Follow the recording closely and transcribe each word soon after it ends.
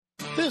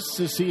This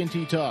is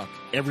CNT Talk.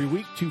 Every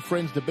week, two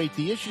friends debate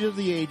the issues of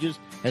the ages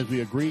as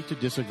we agree to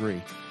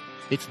disagree.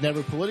 It's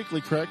never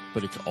politically correct,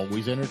 but it's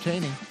always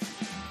entertaining.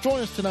 Join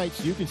us tonight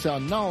so you can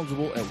sound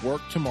knowledgeable at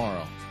work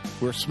tomorrow.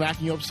 We're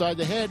smacking you upside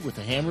the head with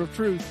the hammer of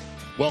truth.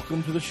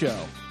 Welcome to the show.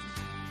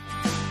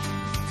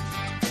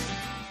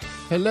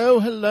 Hello,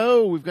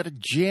 hello. We've got a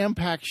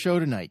jam-packed show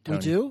tonight, Tony.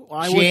 We do?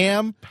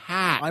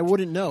 Jam-packed. I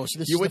wouldn't know. So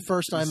this is the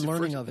first time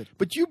learning of it.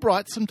 But you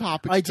brought some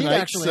topics I tonight.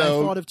 did, actually.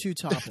 So I thought of two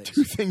topics.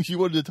 two things you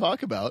wanted to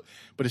talk about,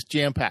 but it's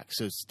jam-packed.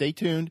 So stay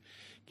tuned.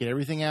 Get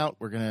everything out.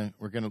 We're gonna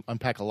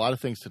unpack a lot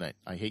of things tonight.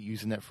 I hate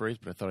using that phrase,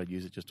 but I thought I'd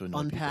use it just to annoy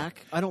Unpack?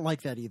 people. I don't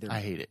like that either.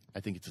 I hate it. I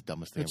think it's the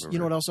dumbest thing I've ever You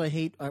know heard. what else I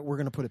hate? We're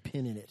going to put a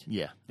pin in it.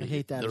 Yeah. I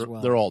hate that as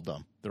well. They're all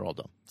dumb. They're all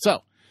dumb.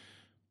 So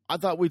I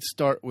thought we'd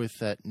start with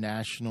that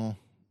national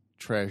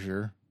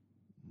treasure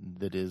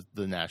that is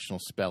the National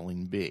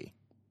Spelling Bee,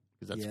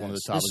 because that's one of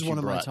the topics This is one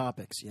of my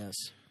topics, yes.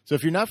 So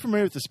if you're not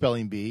familiar with the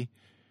spelling bee,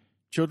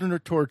 children are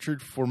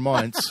tortured for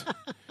months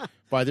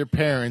by their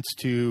parents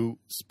to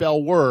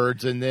spell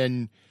words and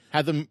then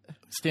have them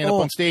stand up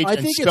on stage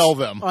and spell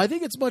them. I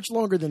think it's much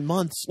longer than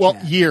months. Well,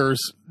 Chad. years,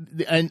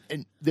 and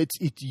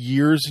it's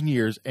years and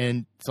years,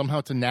 and somehow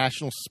it's a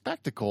national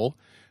spectacle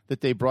that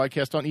they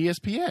broadcast on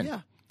ESPN. Yeah.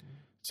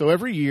 So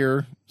every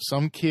year,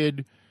 some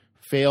kid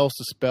fails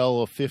to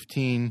spell a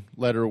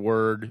 15-letter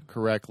word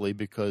correctly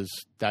because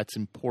that's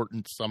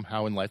important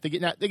somehow in life. They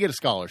get a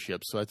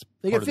scholarship, so that's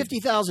they get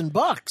 $50,000.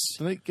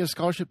 Do they get a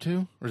scholarship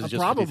too, or is it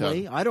just probably?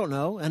 50,000? I don't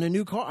know. And a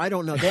new car. I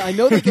don't know. I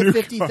know they get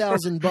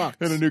 $50,000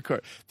 and a new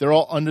car. They're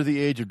all under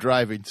the age of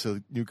driving, so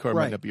a new car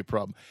might not be a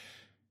problem.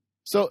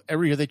 So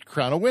every year they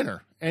crown a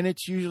winner, and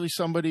it's usually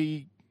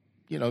somebody,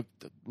 11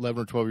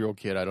 or 12-year-old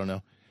kid. I don't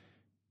know.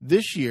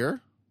 This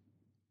year,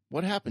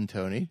 what happened,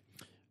 Tony?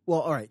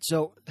 Well, all right.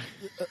 So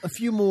a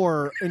few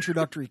more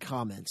introductory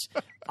comments.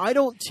 I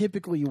don't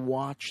typically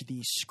watch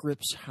these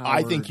scripts, Howard.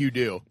 I think you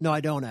do. No, I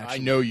don't actually.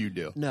 I know you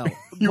do. No.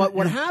 But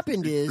what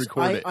happened is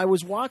I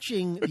was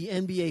watching the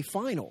NBA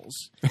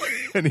Finals.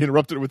 And he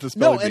interrupted it with the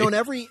spelling bee. And on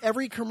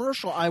every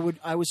commercial, I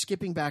was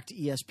skipping back to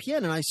ESPN,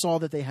 and I saw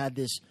that they had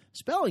this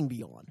spelling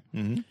bee on.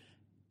 Mm-hmm.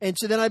 And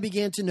so then I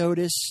began to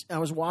notice, I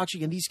was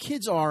watching, and these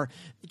kids are,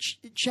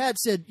 Chad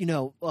said,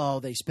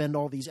 they spend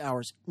all these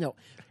hours. No,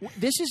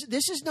 this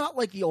is not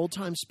like the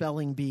old-time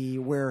spelling bee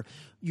where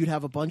you'd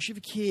have a bunch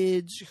of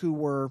kids who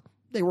were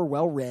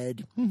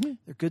well-read. Mm-hmm.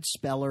 They're good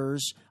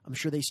spellers. I'm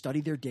sure they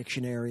studied their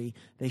dictionary.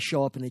 They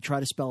show up and they try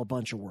to spell a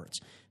bunch of words.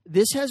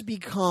 This has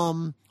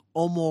become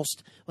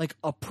almost like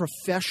a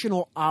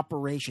professional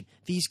operation.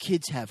 These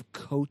kids have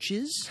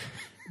coaches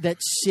that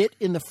sit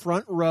in the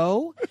front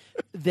row.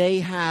 They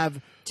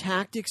have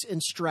tactics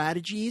and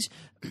strategies.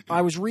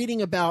 I was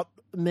reading about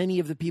many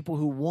of the people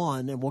who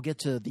won, and we'll get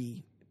to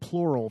the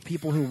plural,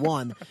 people who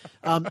won.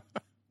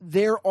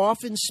 They're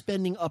often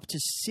spending up to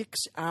 6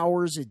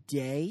 hours a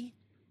day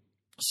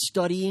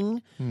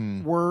studying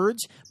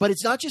words, but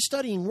it's not just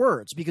studying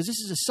words, because this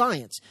is a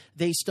science.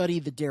 They study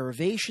the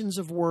derivations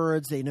of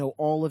words. They know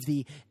all of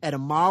the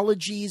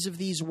etymologies of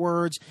these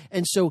words.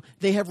 And so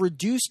they have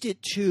reduced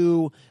it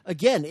to,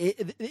 again,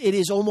 it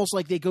is almost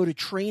like they go to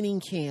training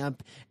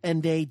camp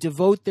and they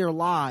devote their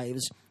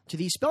lives to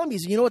these spelling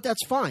bees. And you know what?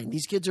 That's fine.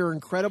 These kids are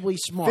incredibly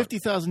smart.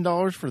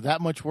 $50,000 for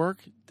that much work?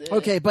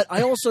 Okay, but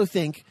I also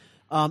think,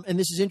 and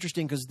this is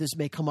interesting because this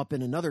may come up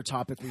in another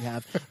topic we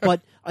have,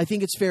 but I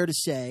think it's fair to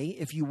say,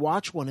 if you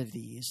watch one of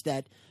these,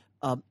 that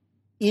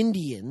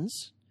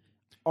Indians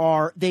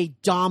they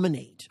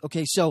dominate.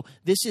 Okay, so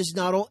this is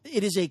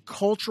it is a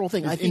cultural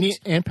thing. I think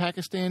and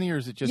Pakistani, or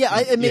is it just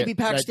it may be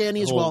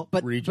Pakistani as well,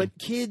 but region. But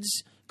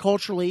kids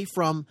culturally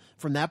from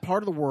that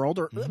part of the world,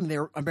 or I mean,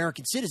 they're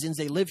American citizens,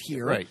 they live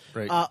here,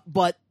 right.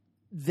 But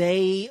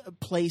they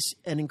place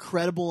an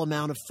incredible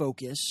amount of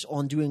focus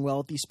on doing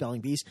well at these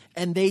spelling bees,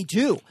 and they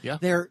do. Yeah.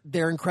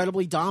 They're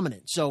incredibly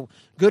dominant. So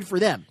good for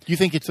them. Do you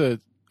think it's a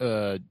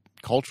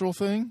cultural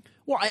thing?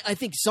 Well, I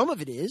think some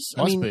of it is.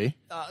 Must be.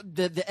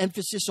 The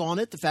emphasis on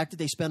it, the fact that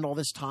they spend all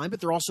this time, but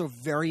they're also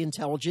very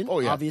intelligent,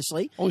 Oh, yeah.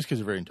 obviously. All these kids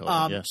are very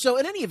intelligent, yeah. So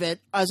in any event,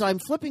 as I'm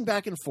flipping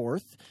back and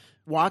forth,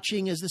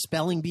 watching as the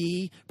spelling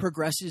bee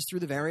progresses through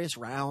the various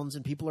rounds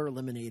and people are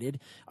eliminated,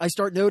 I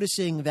start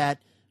noticing that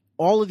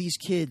all of these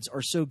kids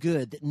are so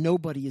good that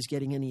nobody is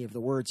getting any of the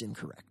words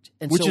incorrect.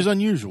 Which is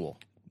unusual.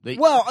 Sure.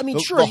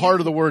 The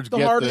harder the words the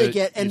get, harder they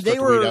get. And they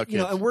were,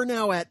 and we're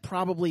now at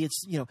probably,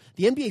 the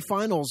NBA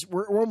Finals,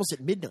 we're almost at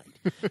midnight.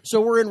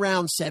 So we're in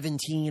round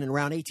 17 and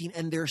round 18,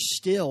 and there's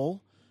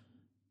still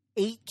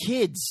 8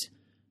 kids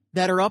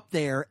that are up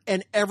there,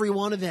 and every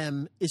one of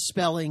them is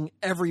spelling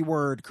every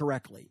word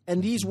correctly.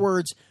 And these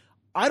words,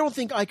 I don't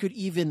think I could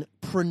even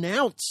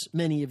pronounce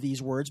many of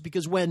these words,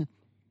 because when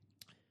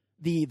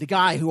the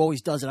guy who always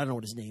does it, I don't know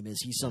what his name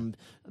is. He's some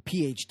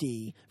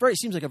PhD.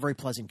 Seems like a very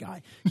pleasant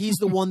guy. He's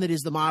the one that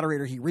is the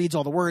moderator. He reads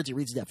all the words. He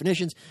reads the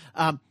definitions.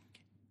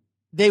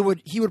 He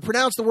would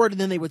pronounce the word, and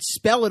then they would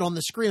spell it on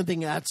the screen. I'm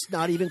thinking, that's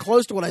not even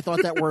close to what I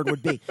thought that word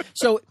would be.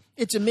 So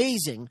it's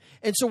amazing.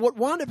 And so what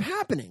wound up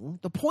happening,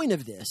 the point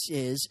of this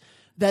is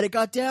that it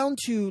got down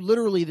to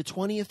literally the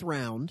 20th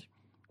round,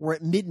 where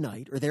at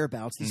midnight or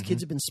thereabouts, these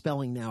kids have been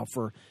spelling now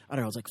for, I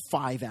don't know, it's like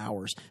 5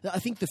 hours. I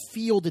think the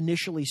field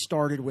initially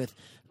started with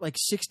like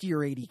 60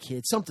 or 80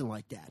 kids, something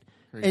like that.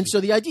 Crazy. And so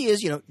the idea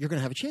is, you're going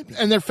to have a champion.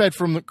 And they're fed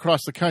from across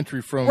the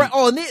country from right.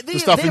 Oh, and the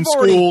stuff in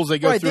schools. They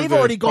go through they've the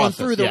already gone process.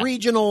 through the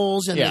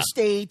regionals and the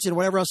states and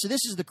whatever else. So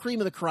this is the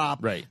cream of the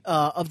crop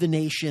of the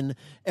nation,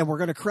 and we're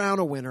going to crown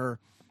a winner.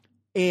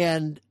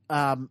 And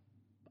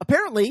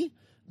apparently,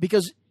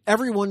 because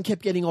everyone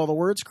kept getting all the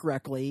words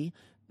correctly,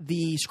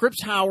 the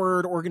Scripps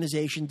Howard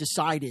organization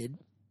decided,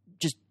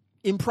 just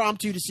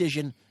impromptu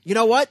decision, you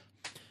know what?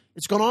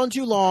 It's gone on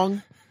too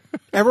long.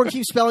 Everyone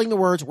keeps spelling the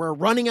words. We're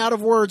running out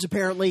of words,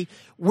 apparently.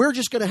 We're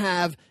just going to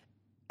have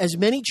as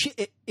many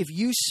if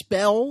you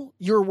spell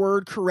your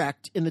word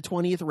correct in the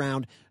 20th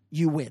round,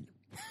 you win.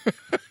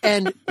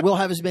 And we'll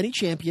have as many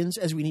champions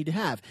as we need to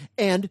have.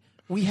 And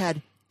we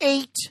had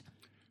 8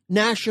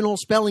 national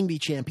spelling bee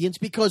champions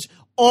because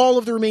all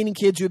of the remaining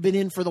kids who have been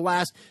in for the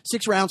last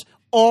 6 rounds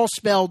all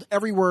spelled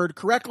every word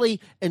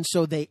correctly, and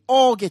so they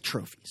all get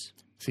trophies.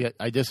 See,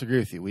 I disagree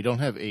with you. We don't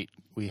have 8.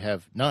 We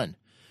have none.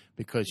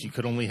 Because you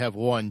could only have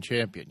one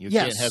champion. You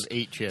can't have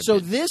 8 champions. So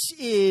this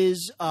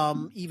is,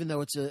 even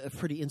though it's a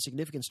pretty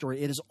insignificant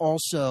story, it is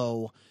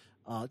also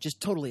just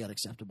totally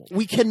unacceptable.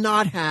 We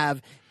cannot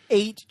have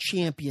 8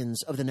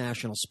 champions of the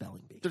National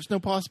Spelling Bee. There's no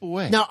possible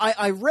way. Now,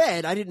 I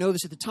read, I didn't know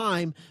this at the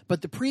time,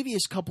 but the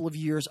previous couple of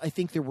years, I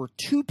think there were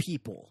 2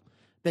 people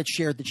that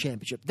shared the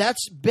championship.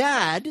 That's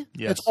bad.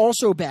 Yes. That's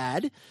also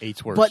bad.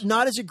 8's worse. But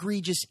not as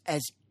egregious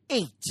as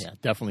 8. Yeah,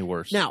 definitely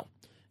worse. Now,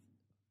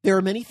 there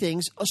are many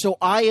things. So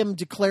I am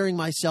declaring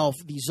myself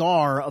the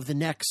czar of the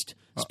next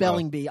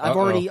spelling bee. I've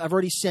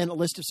already sent a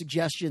list of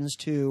suggestions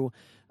to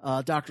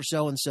Dr.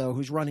 So-and-so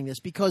who's running this,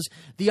 because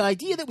the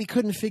idea that we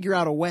couldn't figure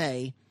out a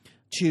way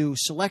to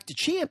select a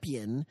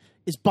champion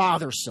is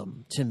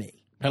bothersome to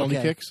me. Penalty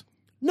kicks?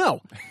 No.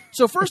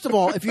 So first of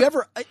all, if you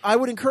ever, I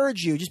would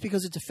encourage you, just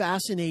because it's a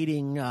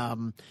fascinating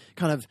kind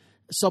of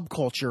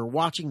subculture,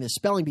 watching this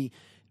spelling bee,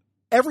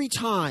 every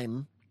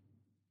time.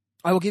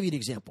 I will give you an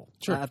example.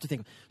 Sure. I have to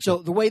think. So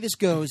the way this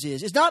goes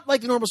is, it's not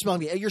like the normal spelling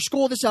bee. At your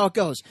school, this is how it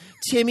goes.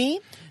 Timmy,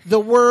 the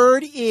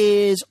word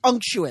is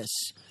unctuous.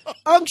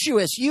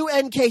 Unctuous,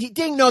 U-N-K-T.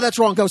 Ding, no, that's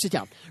wrong. Go sit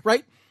down.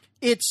 Right?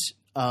 It's,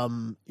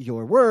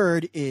 your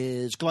word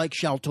is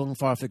Gleichschaltung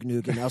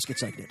Vergnügen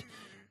ausgezeichnet.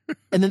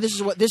 And then this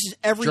is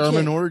every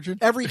German kid. origin?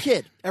 Every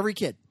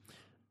kid.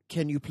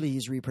 Can you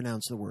please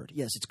repronounce the word?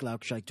 Yes, it's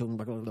Gleichschaltung.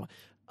 Blah, blah, blah.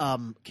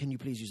 Can you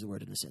please use the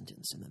word in a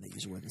sentence? And then they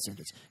use the word in a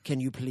sentence. Can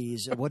you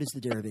please? What is the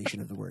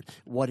derivation of the word?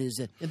 What is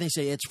it? And they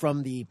say it's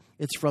from the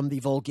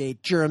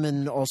Vulgate,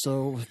 German,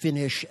 also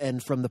Finnish,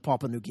 and from the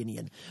Papua New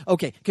Guinean.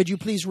 Okay, could you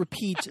please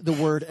repeat the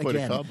word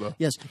again?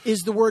 Yes.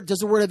 Does the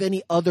word have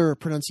any other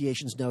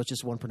pronunciations? No, it's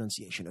just one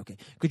pronunciation. Okay.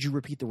 Could you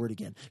repeat the word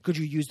again? Could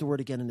you use the word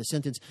again in a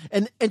sentence?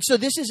 And so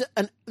this is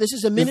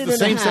a minute and a half.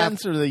 Same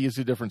sentence, or do they use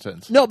a different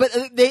sentence? No, but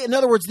in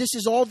other words, this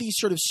is all these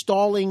sort of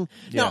stalling.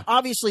 Yeah. Now,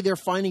 obviously, they're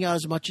finding out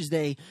as much as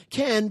they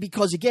can,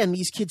 because again,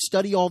 these kids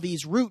study all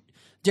these root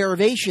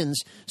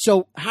derivations.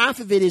 So half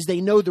of it is they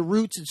know the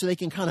roots, and so they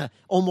can kind of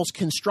almost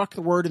construct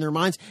the word in their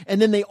minds,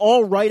 and then they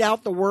all write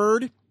out the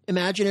word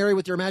imaginary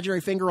with their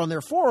imaginary finger on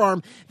their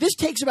forearm. This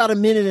takes about a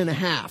minute and a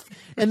half,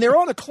 and they're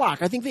on a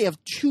clock. I think they have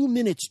 2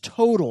 minutes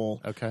total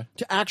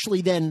to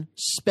actually then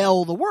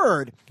spell the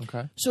word.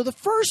 Okay. So the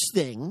first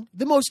thing,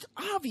 the most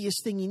obvious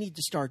thing you need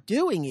to start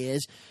doing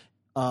is,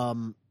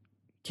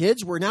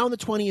 kids, we're now in the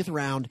 20th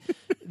round.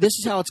 This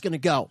is how it's going to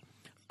go.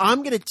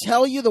 I'm going to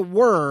tell you the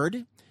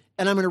word,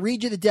 and I'm going to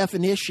read you the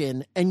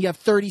definition, and you have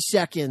 30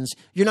 seconds.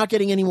 You're not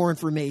getting any more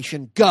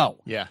information. Go.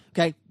 Yeah.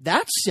 Okay?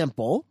 That's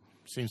simple.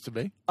 Seems to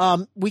be.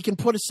 We can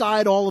put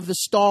aside all of the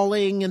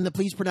stalling and the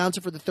please pronounce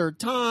it for the 3rd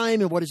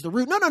time and what is the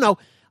root. No.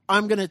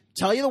 I'm going to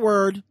tell you the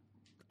word.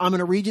 I'm going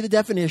to read you the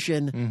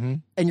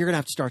definition, and you're going to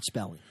have to start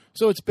spelling.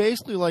 So it's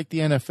basically like the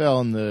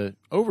NFL in the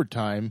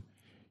overtime.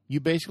 You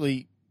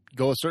basically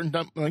go a certain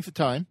length of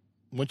time.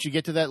 Once you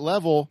get to that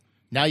level,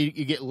 now you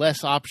get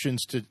less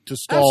options to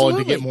stall and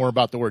to get more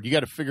about the word. You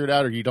got to figure it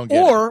out, or you don't get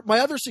it. Or my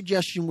other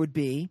suggestion would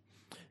be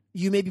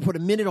you maybe put a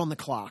minute on the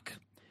clock.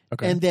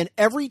 Okay. And then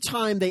every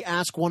time they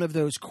ask one of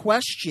those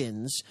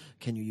questions,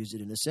 can you use it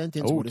in a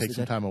sentence? Oh, take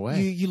some time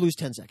away. You lose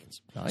 10 seconds.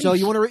 Nice. So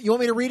you want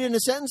me to read it in a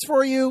sentence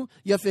for you?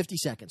 You have 50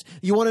 seconds.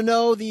 You want to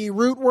know the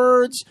root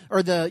words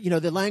or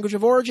the language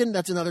of origin?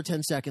 That's another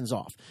 10 seconds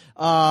off.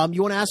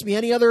 You want to ask me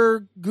any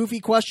other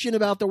goofy question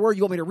about the word?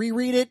 You want me to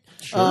reread it?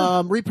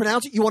 Sure.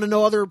 Repronounce it? You want to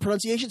know other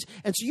pronunciations?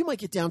 And so you might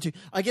get down to,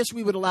 I guess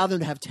we would allow them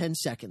to have 10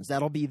 seconds.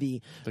 That'll be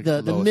the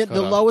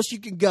lowest you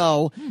can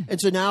go.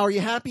 And so now, are you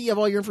happy? You have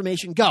all your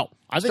information. Go.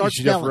 I think you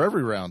should go for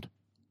every round.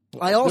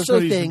 I also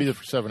think think be there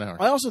for 7 hours.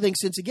 I also think,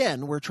 since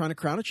again we're trying to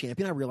crown a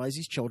champion, I realize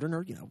these children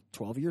are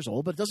 12 years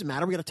old, but it doesn't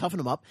matter. We got to toughen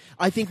them up.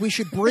 I think we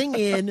should bring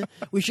in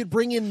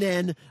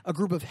then a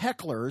group of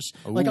hecklers,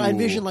 like I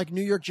envision, like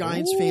New York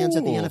Giants fans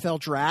at the NFL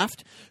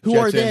draft, who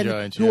are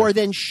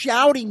then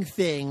shouting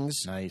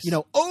things,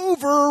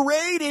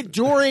 overrated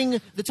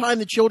during the time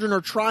the children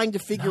are trying to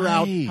figure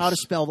out how to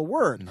spell the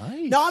word.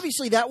 Nice. Now,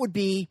 obviously, that would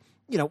be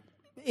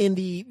in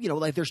the,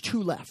 like there's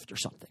 2 left or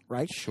something,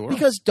 right? Sure.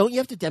 Because don't you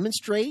have to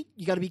demonstrate?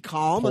 You got to be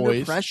calm under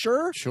Poised.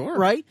 pressure. Sure.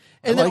 Right?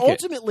 And I then like it.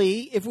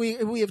 ultimately, if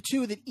we have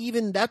 2 that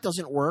even that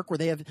doesn't work, where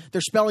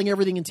they're spelling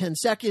everything in 10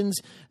 seconds,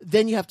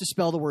 then you have to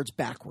spell the words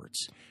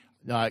backwards.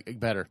 No,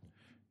 better.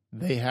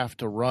 They have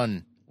to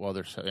run while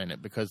they're saying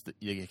it because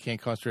you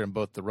can't concentrate on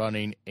both the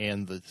running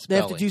and the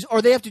spelling.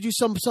 They have to do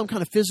some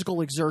kind of physical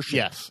exertion.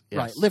 Yes.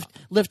 Right.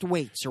 Lift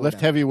weights or Lift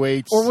whatever. heavy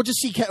weights. Or we'll just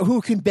see who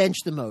can bench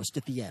the most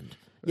at the end.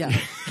 Yeah.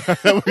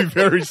 That would be a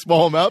very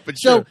small amount, but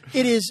So sure.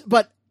 it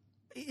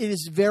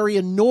is very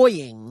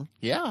annoying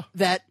Yeah.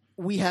 that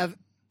we have.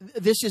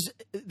 This is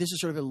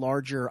sort of a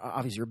larger.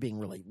 Obviously, you're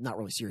being not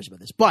really serious about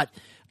this, but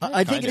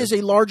I think it is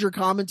a larger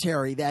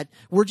commentary that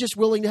we're just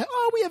willing to.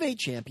 We have 8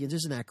 champions.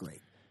 Isn't that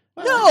great?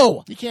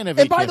 No, you can't have.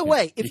 And 8 by the champions.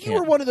 way, if you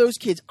were one of those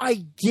kids,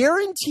 I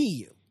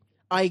guarantee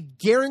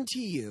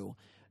you,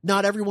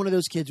 not every one of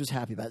those kids was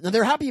happy about it. Now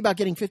they're happy about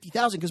getting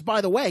 50,000 because,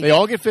 by the way, they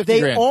all get 50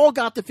 grand. They all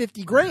got the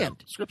 50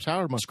 grand. Scripps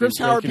Howard must. Scripps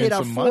be Howard raking in paid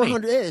out some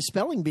 400. money.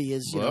 Spelling bee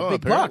is big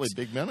apparently bucks.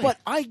 big money. But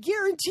I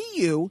guarantee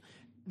you,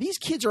 these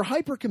kids are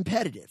hyper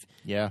competitive.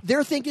 Yeah.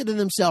 They're thinking to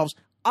themselves,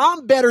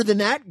 "I'm better than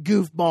that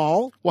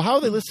goofball." Well, how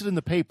are they listed in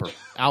the paper?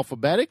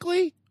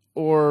 Alphabetically,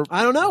 or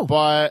I don't know.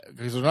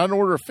 because they're not in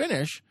order of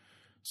finish.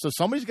 So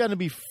somebody's got to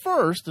be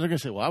first, and they're going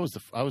to say, "Well, I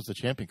was the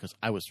champion because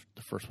I was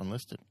the first one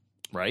listed."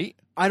 Right?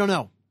 I don't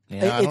know.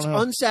 Yeah, It's I don't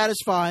know.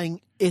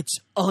 unsatisfying. It's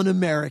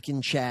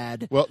un-American,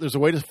 Chad. Well, there's a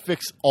way to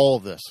fix all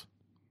of this.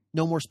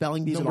 No more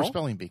spelling bees No at more all?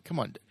 spelling bee. Come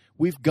on,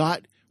 we've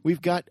got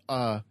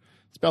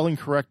spelling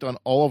correct on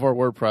all of our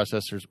word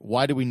processors.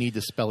 Why do we need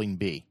the spelling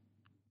bee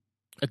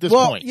at this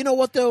point? You know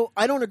what, though?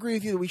 I don't agree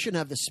with you that we shouldn't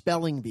have the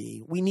spelling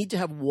bee. We need to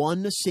have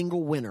one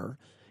single winner.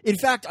 In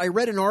fact, I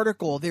read an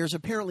article. There's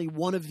apparently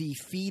one of the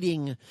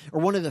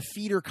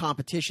feeder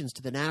competitions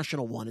to the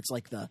national one. It's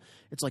like the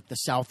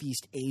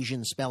Southeast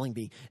Asian Spelling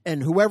Bee,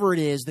 and whoever it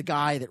is, the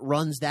guy that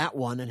runs that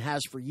one and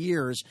has for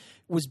years,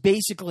 was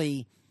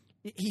basically,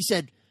 he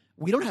said,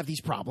 "We don't have these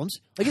problems.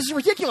 Like, this is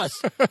ridiculous.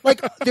 Like,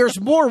 there's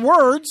more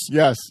words.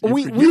 Yes, you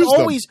we could use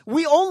them.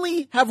 we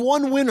only have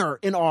one winner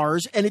in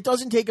ours, and it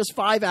doesn't take us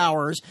 5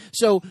 hours.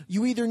 So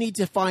you either need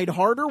to find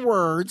harder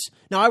words.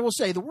 Now, I will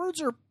say the words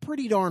are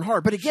pretty darn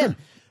hard, but again,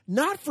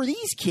 not for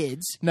these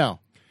kids. No,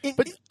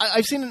 but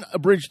I've seen an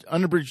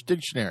unabridged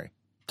dictionary.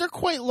 They're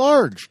quite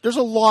large. There's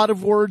a lot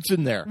of words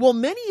in there. Well,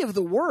 many of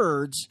the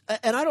words,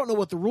 and I don't know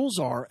what the rules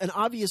are, and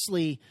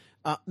obviously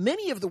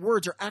many of the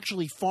words are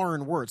actually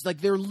foreign words. Like,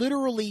 they're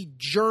literally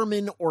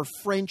German or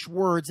French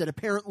words that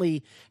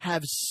apparently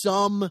have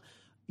some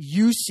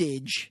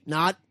usage.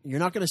 You're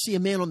not going to see a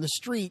man on the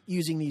street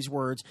using these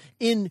words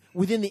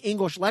within the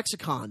English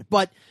lexicon.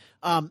 But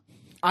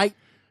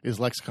Is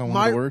lexicon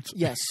one of the words?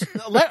 Yes.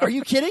 Are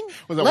you kidding?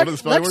 Was that one of the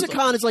spelling words?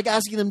 Lexicon is like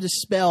asking them to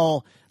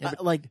spell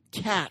like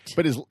cat.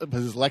 But is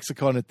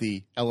lexicon at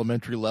the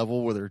elementary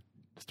level where they're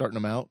starting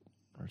them out,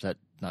 or is that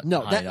not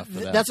high enough for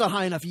that? That's not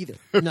high enough either.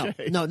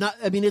 No, not.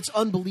 I mean, it's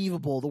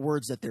unbelievable the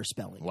words that they're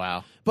spelling.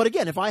 Wow. But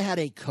again, if I had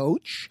a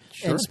coach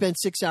and spent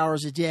 6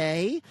 hours a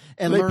day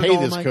and they learned pay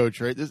all this coach,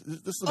 right? This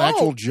is an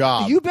actual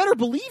job. You better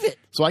believe it.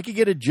 So I could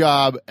get a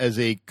job as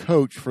a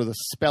coach for the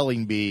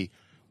spelling bee.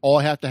 All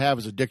I have to have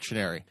is a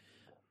dictionary.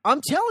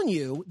 I'm telling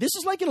you, this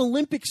is like an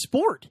Olympic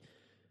sport.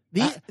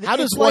 How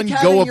does it's like one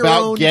having go your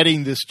about own-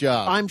 getting this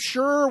job? I'm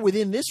sure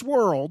within this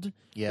world,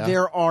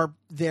 there are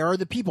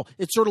the people.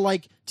 It's sort of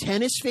like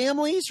tennis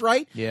families,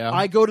 right? Yeah.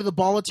 I go to the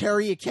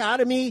Bollettieri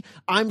Academy.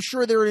 I'm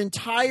sure there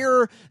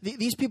are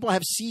these people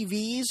have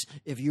CVs.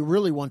 If you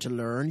really want to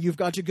learn, you've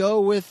got to go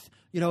with,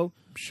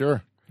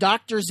 Sure.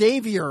 Dr.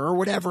 Xavier or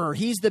whatever.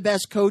 He's the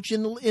best coach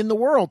in the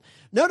world.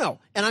 No.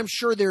 And I'm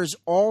sure there's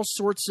all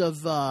sorts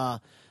of,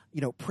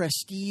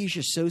 prestige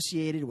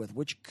associated with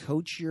which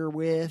coach you're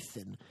with.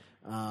 And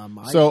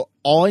so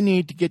all I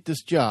need to get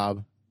this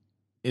job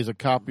is a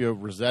copy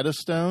of Rosetta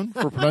Stone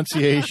for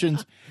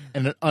pronunciations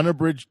and an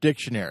unabridged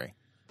dictionary.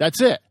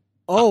 That's it.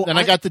 Oh, then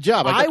I got the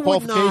job. I got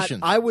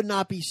qualifications. I would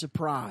not be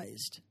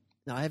surprised.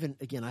 Now, I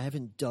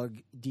haven't dug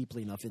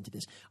deeply enough into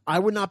this. I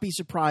would not be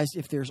surprised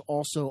if there's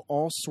also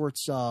all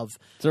sorts of...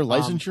 Is there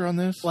licensure on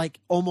this? Like,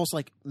 almost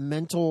like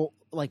mental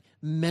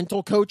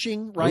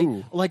coaching, right?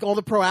 Ooh. Like all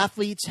the pro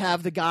athletes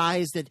have the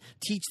guys that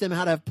teach them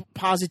how to have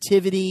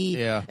positivity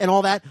Yeah. and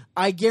all that.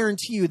 I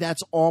guarantee you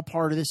that's all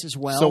part of this as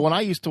well. So when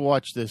I used to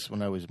watch this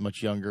when I was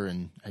much younger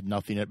and had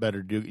nothing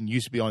better to do and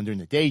used to be on during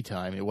the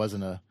daytime, it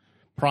wasn't a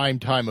prime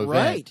time event.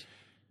 Right.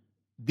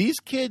 These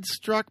kids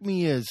struck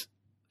me as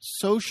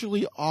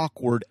socially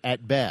awkward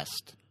at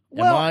best.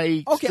 Well, Am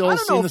I okay, still I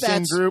don't know seeing the if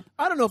same group?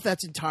 I don't know if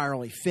that's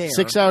entirely fair.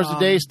 6 hours a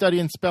day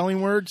studying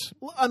spelling words?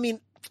 I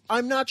mean,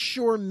 I'm not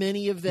sure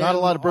many of them Not a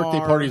lot of birthday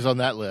parties on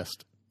that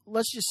list.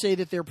 Let's just say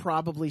that they're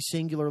probably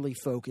singularly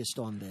focused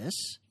on this.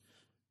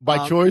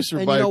 By choice or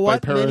and by, you know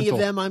what? by parental? Many of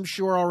them, I'm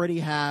sure,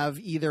 already have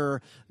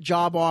either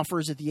job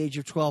offers at the age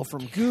of 12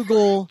 from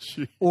Google,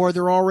 or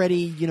they're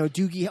already,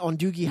 on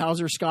Doogie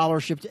Howser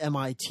scholarship to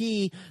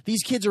MIT.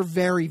 These kids are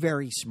very,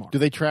 very smart. Do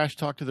they trash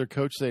talk to their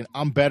coach saying,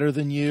 I'm better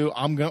than you,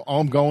 I'm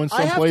going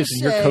someplace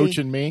and you're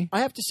coaching me? I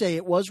have to say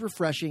it was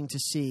refreshing to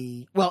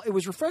see. Well, it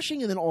was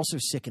refreshing and then also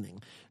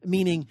sickening,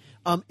 meaning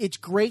it's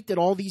great that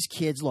all these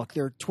kids, look,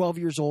 they're 12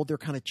 years old, they're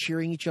kind of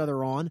cheering each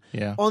other on.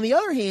 Yeah. On the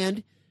other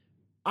hand,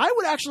 I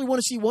would actually want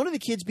to see one of the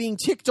kids being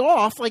ticked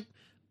off, like,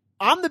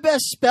 I'm the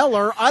best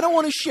speller, I don't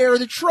want to share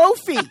the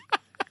trophy.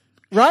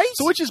 Right?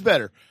 So which is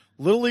better,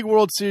 Little League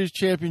World Series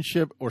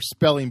championship or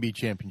Spelling Bee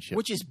championship?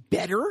 Which is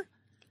better?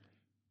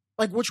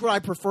 Like, which would I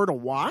prefer to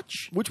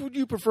watch? Which would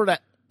you prefer to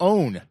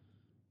own?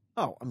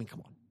 Oh, I mean,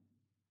 come on.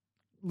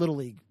 Little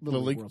League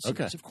World Series,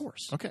 okay. Of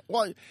course. Okay.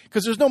 Well,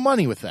 because there's no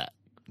money with that.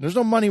 There's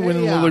no money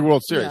winning the Little League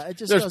World Series. Yeah, it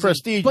just there's doesn't-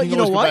 prestige. But you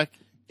know always go what?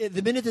 back-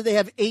 The minute that they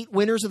have 8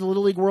 winners of the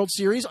Little League World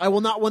Series, I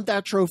will not want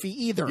that trophy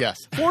either. Yes.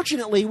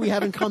 Fortunately, we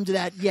haven't come to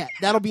that yet.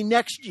 That'll be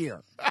next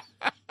year.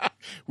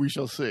 We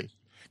shall see.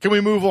 Can we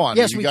move on?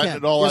 Yes, Have you we gotten can.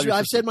 it all Yes, out of your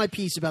I've system? said my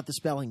piece about the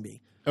spelling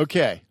bee.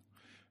 Okay.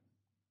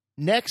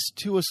 Next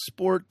to a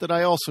sport that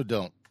I also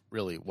don't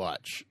really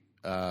watch,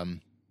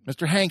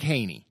 Mr. Hank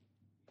Haney.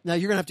 Now,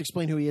 you're going to have to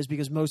explain who he is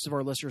because most of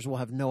our listeners will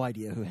have no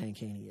idea who Hank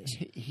Haney is.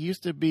 He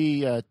used to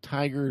be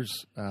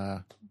Tiger's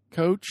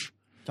coach.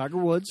 Tiger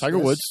Woods. Tiger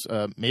yes.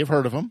 Woods, may have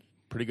heard of him.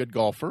 Pretty good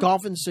golfer.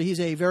 Golfing, so he's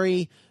a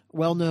very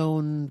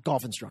well-known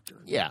golf instructor.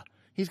 Yeah.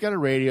 He's got had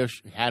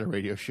a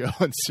radio show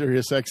on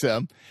Sirius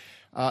XM.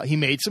 He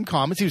made some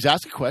comments. He was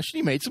asked a question.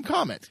 He made some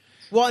comments.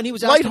 Well, and he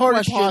was asked a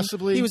Lighthearted, question.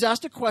 possibly. He was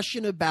asked a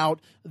question about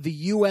the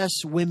U.S.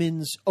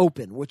 Women's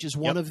Open, which is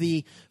one of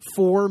the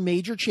 4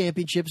 major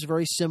championships,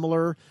 very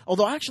similar.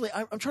 Although, actually,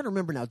 I'm trying to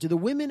remember now. Do the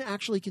women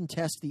actually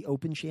contest the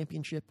Open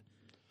Championship?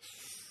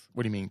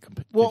 What do you mean?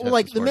 Well,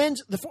 like the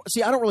men's.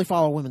 See, I don't really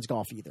follow women's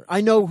golf either.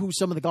 I know who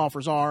some of the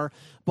golfers are,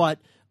 but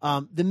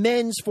the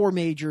men's 4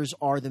 majors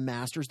are the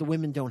Masters. The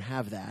women don't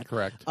have that.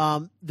 Correct.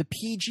 The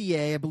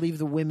PGA, I believe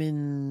the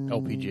women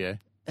LPGA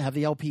have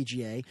the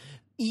LPGA.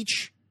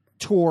 Each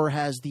tour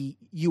has the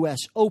U.S.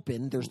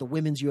 Open. There's the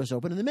women's U.S.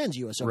 Open and the men's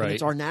U.S. Open. Right.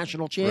 It's our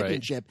national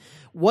championship.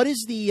 What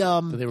is the?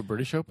 Do they have a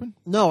British Open?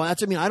 No, I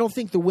don't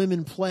think the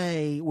women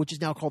play, which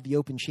is now called the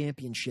Open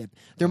Championship.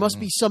 There must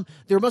be some.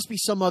 There must be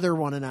some other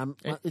one, and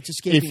it's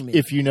escaping me.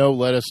 If you know,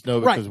 let us know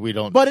because we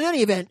don't. But in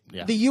any event,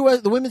 Yeah.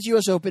 the women's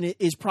U.S. Open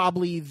is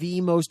probably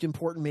the most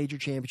important major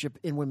championship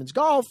in women's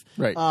golf.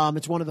 Right.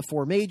 It's one of the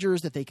 4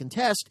 majors that they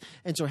contest,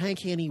 and so Hank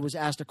Haney was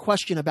asked a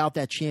question about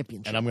that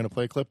championship. And I'm going to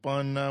play a clip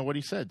on what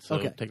he said. So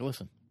Okay. take a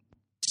listen.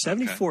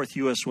 74th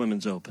U.S.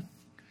 Women's Open.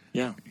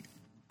 Yeah.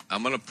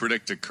 I'm going to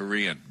predict a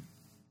Korean.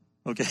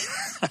 Okay.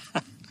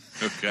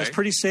 Okay. That's a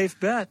pretty safe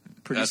bet.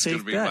 That's safe going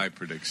to be bet. my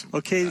prediction.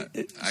 Okay.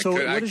 So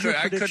what is your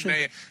prediction?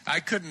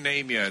 I couldn't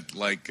name you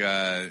like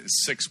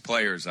 6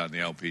 players on the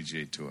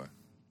LPGA tour.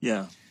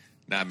 Yeah.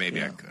 Nah,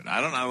 maybe I could.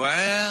 I don't know.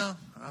 Well,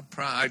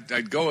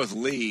 I'd go with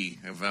Lee.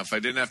 If I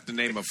didn't have to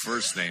name a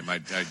first name,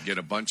 I'd get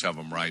a bunch of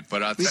them right.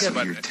 But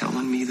You're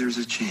telling me there's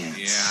a chance.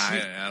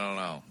 Yeah, I don't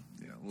know.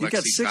 You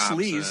got 6 Thompson.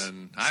 Lees.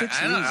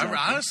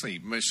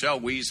 Honestly, Michelle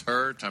Wee's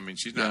hurt. I mean,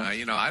 she's not.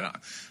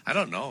 I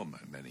don't know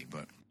many,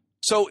 but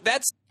So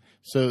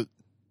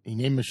he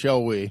named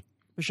Michelle Wee.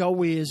 Michelle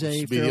Wee is a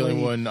Should be the fairly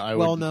only one I would-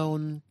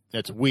 well-known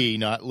That's Wee,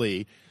 not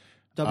Lee.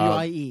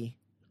 WIE.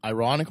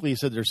 Ironically, he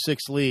said there's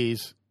 6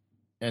 Lees,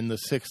 and the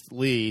 6th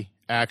Lee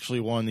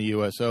actually won the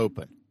U.S.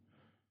 Open.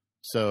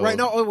 So Right.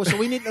 No. So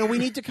we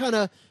need to kind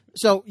of.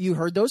 So you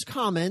heard those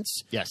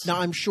comments. Yes. Now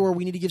I'm sure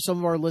we need to give some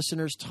of our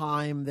listeners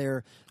time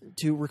there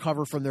to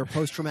recover from their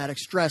post-traumatic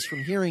stress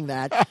from hearing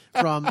that,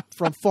 from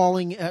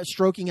falling,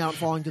 stroking out,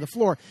 falling to the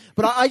floor.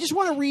 But I just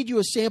want to read you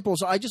a sample.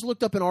 So I just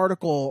looked up an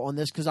article on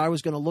this because I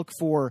was going to look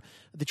for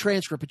the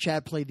transcript, but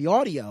Chad played the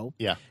audio.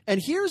 Yeah. And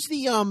here's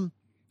the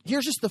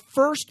here's just the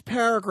first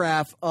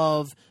paragraph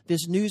of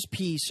this news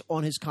piece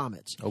on his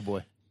comments. Oh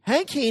boy.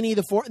 Hank Haney,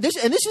 this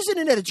isn't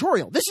an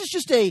editorial. This is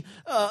just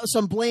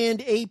some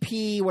bland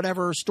AP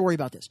whatever story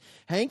about this.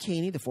 Hank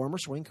Haney, the former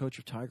swing coach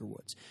of Tiger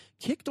Woods,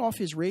 kicked off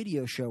his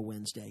radio show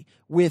Wednesday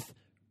with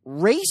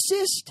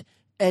racist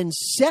and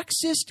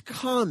sexist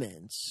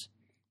comments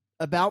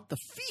about the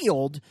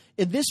field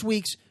in this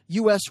week's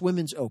U.S.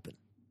 Women's Open.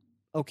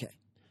 Okay,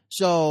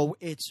 so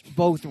it's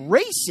both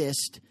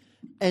racist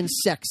and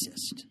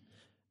sexist.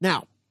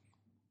 Now,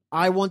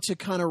 I want to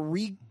kind of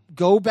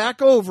go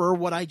back over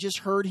what I just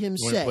heard him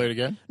You say. want to play it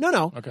again?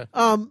 No. Okay.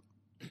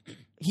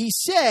 He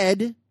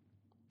said,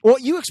 well,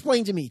 you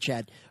explain to me,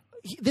 Chad.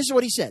 This is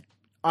what he said.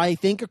 I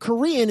think a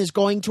Korean is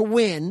going to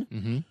win.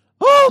 Mm-hmm.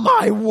 Oh,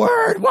 my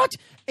word. What?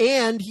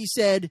 And he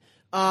said,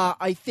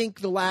 I think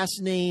the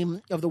last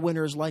name of the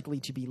winner is likely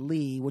to be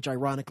Lee, which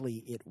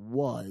ironically it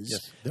was.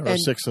 Yes, there are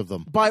 6 of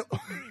them.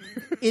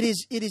 It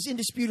is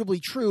indisputably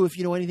true if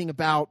you know anything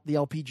about the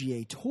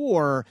LPGA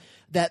Tour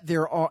that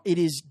it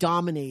is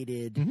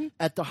dominated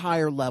at the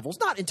higher levels.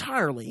 Not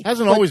entirely.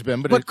 Hasn't always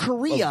been, but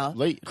Korea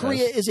late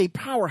is a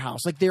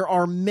powerhouse. Like there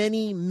are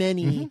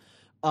many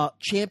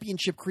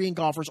championship Korean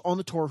golfers on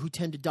the tour who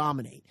tend to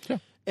dominate. Yeah.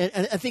 And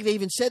I think they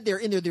even said there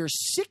are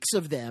 6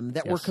 of them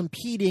that were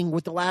competing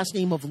with the last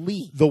name of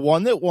Lee. The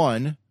one that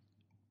won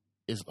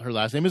her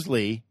last name is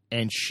Lee,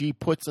 and she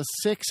puts a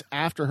 6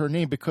 after her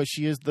name because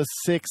she is the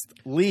 6th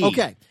Lee.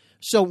 Okay.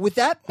 So with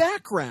that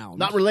background,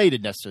 Not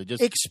related necessarily.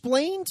 Just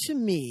explain to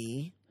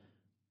me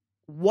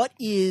what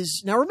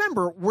is... Now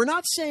remember, we're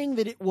not saying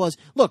that it was...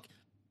 Look,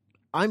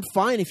 I'm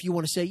fine if you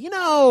want to say,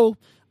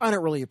 I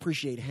don't really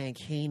appreciate Hank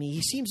Haney.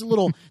 He seems a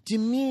little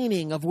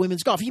demeaning of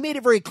women's golf. He made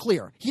it very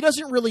clear. He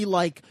doesn't really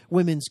like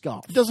women's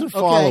golf. He doesn't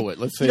follow it.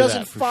 Let's say that. He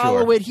doesn't for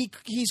follow sure. it.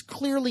 He's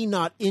clearly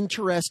not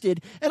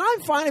interested. And I'm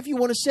fine if you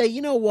want to say,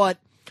 you know what?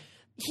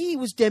 He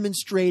was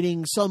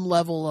demonstrating some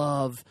level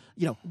of,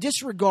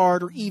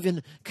 disregard or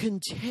even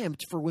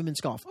contempt for women's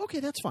golf.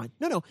 Okay, that's fine.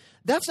 No,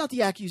 that's not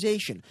the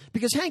accusation.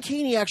 Because Hank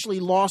Haney actually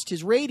lost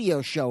his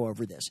radio show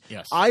over this.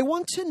 Yes. I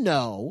want to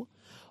know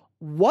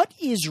what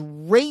is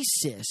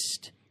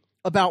racist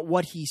about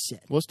what he said.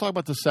 Let's talk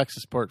about the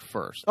sexist part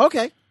first.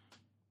 Okay.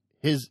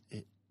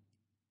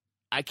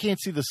 I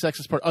can't see the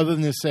sexist part other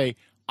than to say,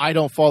 I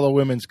don't follow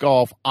women's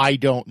golf. I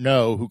don't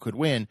know who could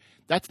win.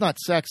 That's not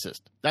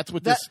sexist. That's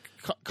what this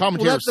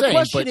commentary is saying. The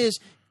question is,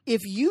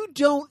 if you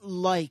don't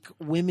like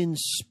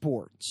women's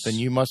sports, then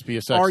you must be a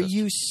sexist. Are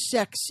you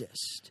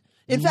sexist?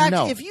 In fact,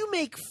 No. if you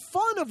make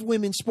fun of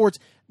women's sports,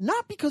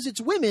 not because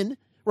it's women,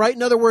 right?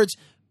 In other words,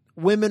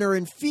 women are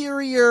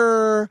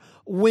inferior,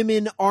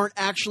 women aren't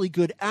actually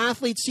good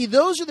athletes. See,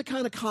 those are the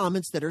kind of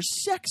comments that are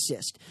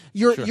sexist.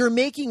 You're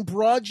making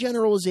broad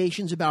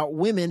generalizations about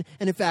women.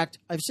 And in fact,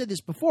 I've said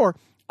this before,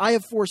 I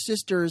have 4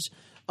 sisters,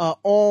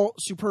 all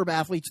superb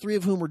athletes, 3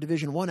 of whom were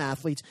Division I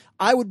athletes.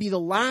 I would be the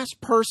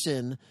last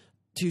person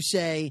to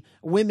say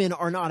women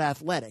are not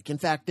athletic. In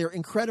fact, they're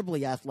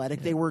incredibly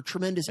athletic. They were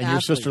tremendous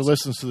athletes. Your sister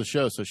listens to the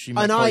show, so she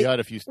might call you out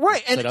if you said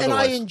and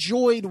otherwise. I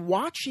enjoyed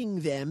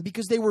watching them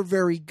because they were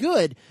very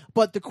good.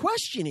 But the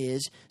question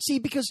is,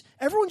 because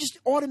everyone just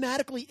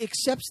automatically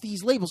accepts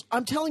these labels.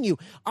 I'm telling you,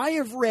 I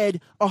have read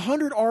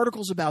 100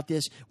 articles about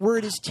this where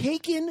it is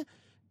taken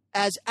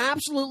as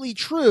absolutely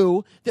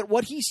true that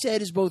what he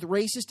said is both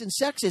racist and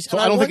sexist. So and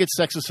I don't think it's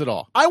sexist at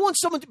all. I want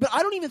someone to, but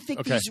I don't even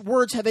think these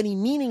words have any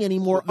meaning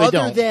anymore They other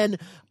don't. than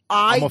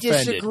I I'm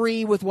offended.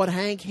 disagree with what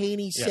Hank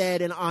Haney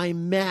said and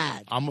I'm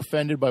mad. I'm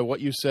offended by what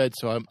you said,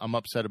 so I'm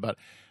upset about it.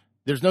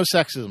 There's no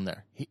sexism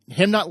there.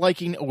 Him not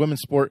liking a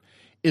women's sport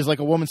is like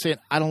a woman saying,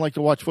 I don't like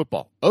to watch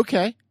football.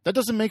 Okay. That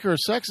doesn't make her a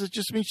sexist. It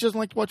just means she doesn't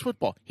like to watch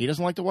football. He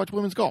doesn't like to watch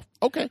women's golf.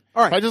 Okay.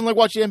 All right. If he doesn't like to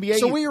watch the NBA,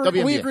 So we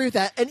WNBA. agree with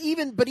that. And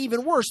even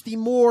worse, the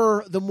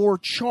more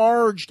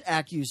charged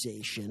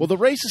accusation. Well, the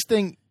racist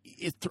thing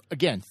is,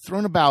 again,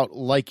 thrown about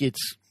like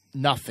it's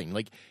nothing.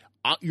 Like,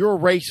 you're a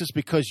racist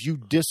because you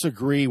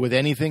disagree with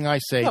anything I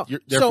say. No,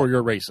 Therefore,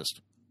 you're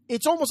racist.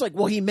 It's almost like,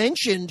 well, he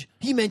mentioned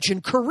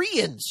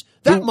Koreans.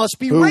 That must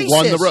be who racist.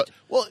 Won the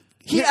well,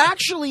 he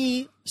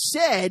actually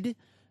said,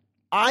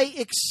 I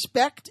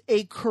expect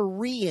a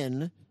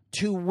Korean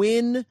to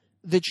win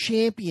the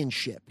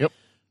championship. Yep.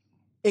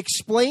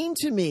 Explain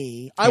to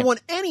me, I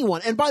want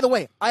anyone, and by the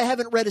way, I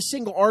haven't read a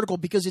single article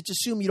because it's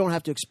assumed you don't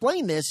have to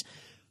explain this.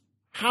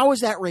 How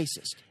is that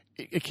racist?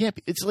 It can't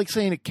be. It's like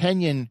saying a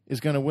Kenyan is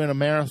going to win a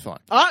marathon.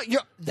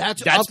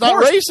 That's not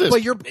course, racist.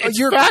 But It's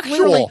you're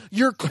factual.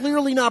 you're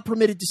clearly not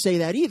permitted to say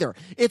that either.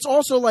 It's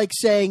also like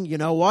saying, you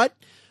know what?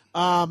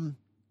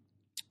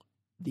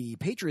 The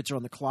Patriots are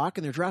on the clock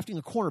and they're drafting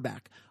a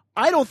cornerback.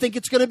 I don't think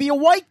it's going to be a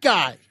white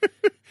guy.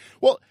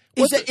 Well,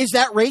 is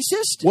that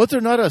racist? Was there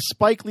not a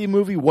Spike Lee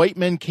movie, White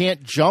Men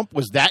Can't Jump?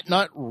 Was that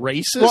not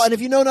racist? Well, and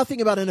if you know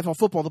nothing about NFL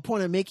football, the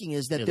point I'm making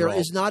is that there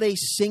is not a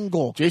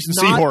single... Jason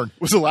Sehorn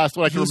was the last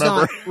one I can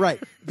remember. Right.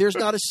 There's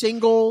not a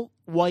single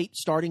white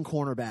starting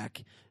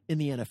cornerback in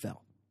the NFL.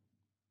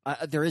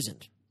 There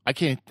isn't. I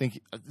can't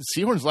think.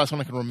 Sehorn's the last one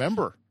I can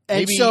remember. And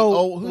maybe,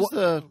 so... who's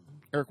the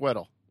Eric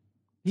Weddle?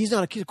 He's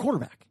not a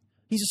cornerback.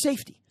 He's a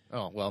safety.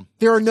 Oh, well.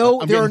 There are no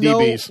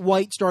DBs.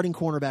 white starting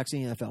cornerbacks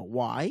in the NFL.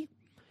 Why?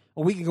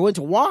 Well, we can go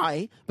into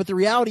why, but the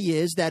reality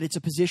is that it's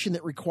a position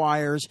that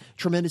requires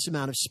tremendous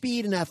amount of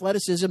speed and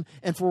athleticism,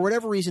 and for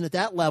whatever reason at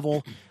that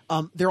level,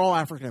 they're all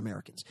African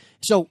Americans.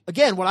 So,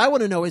 again, what I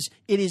want to know is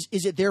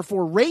it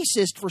therefore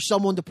racist for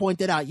someone to point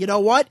that out? You know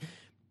what?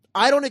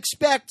 I don't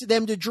expect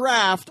them to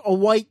draft a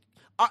white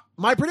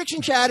my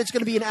prediction, Chad, it's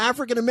going to be an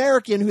African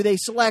American who they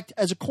select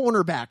as a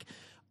cornerback.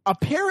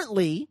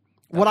 Apparently,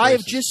 what I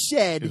have just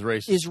said is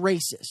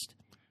racist.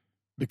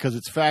 Because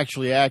it's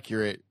factually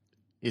accurate,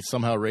 it's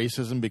somehow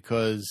racism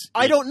because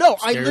I don't know.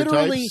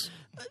 Stereotypes?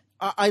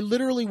 I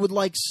literally would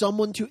like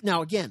someone to...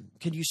 Now, again,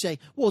 can you say,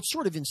 well, it's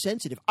sort of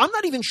insensitive. I'm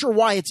not even sure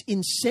why it's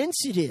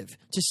insensitive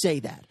to say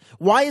that.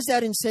 Why is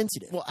that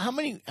insensitive? Well, how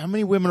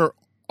many women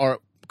are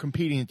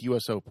competing at the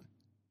U.S. Open?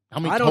 How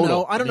many I don't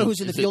total? know. I don't know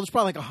who's in the field. It's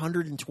probably like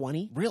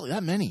 120. Really?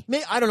 That many?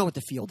 I don't know what the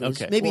field is.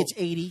 Okay. Maybe it's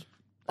 80.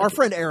 Our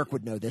friend Eric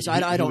would know this.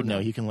 I don't know.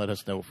 He can let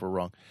us know if we're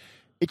wrong.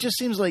 It just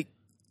seems like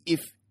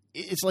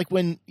it's like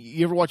when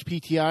you ever watch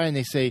PTI and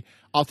they say,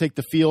 I'll take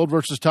the field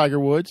versus Tiger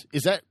Woods.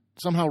 Is that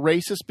somehow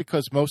racist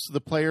because most of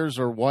the players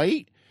are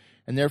white?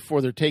 and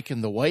therefore they're taking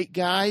the white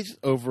guys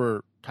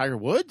over Tiger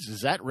Woods?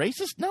 Is that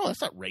racist? No,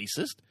 that's not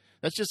racist.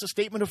 That's just a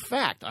statement of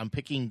fact. I'm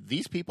picking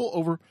these people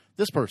over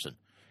this person.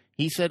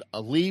 He said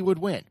Ali would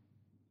win,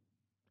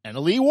 and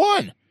Ali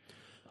won.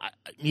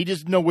 He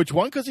doesn't know which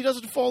one because he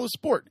doesn't follow the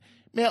sport.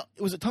 Now,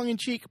 was it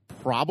tongue-in-cheek?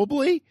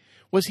 Probably.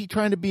 Was he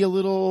trying to be a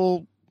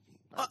little,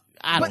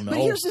 I don't know.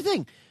 But here's the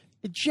thing.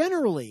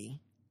 Generally,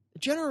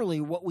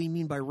 what we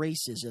mean by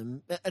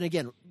racism, and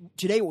again,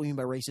 today what we mean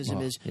by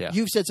racism is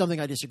you've said something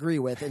I disagree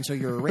with, and so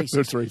you're a racist.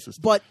 That's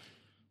racist. But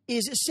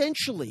is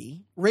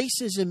essentially,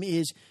 racism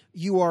is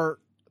you are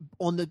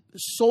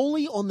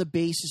solely on the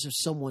basis of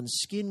someone's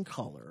skin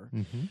color,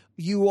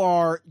 you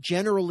are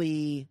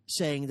generally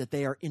saying that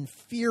they are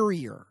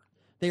inferior.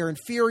 They are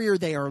inferior.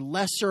 They are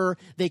lesser.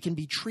 They can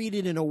be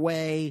treated in a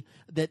way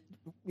that,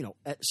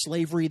 at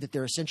slavery, that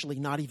they're essentially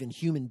not even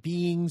human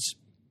beings.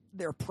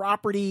 They're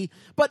property.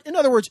 But in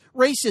other words,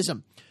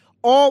 racism.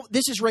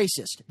 This is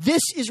racist.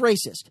 This is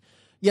racist.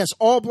 Yes,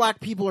 all black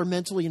people are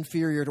mentally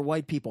inferior to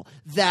white people.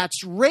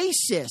 That's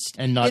racist.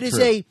 And not it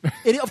true.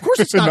 Of course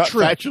it's not, Not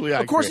true. factually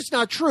Of course accurate. it's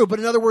not true. But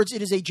in other words,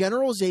 it is a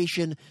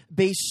generalization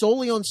based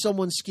solely on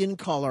someone's skin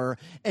color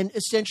and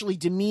essentially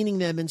demeaning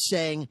them and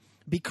saying,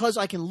 because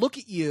I can look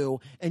at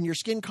you and your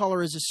skin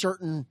color is a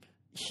certain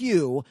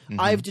hue,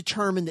 I've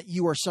determined that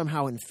you are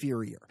somehow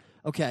inferior.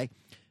 Okay?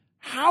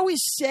 How is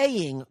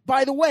saying,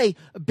 by the way,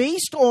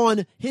 based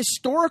on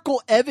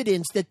historical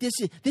evidence that this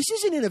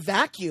isn't in a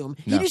vacuum,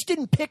 he just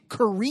didn't pick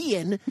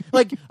Korean,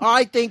 like,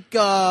 I think,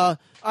 I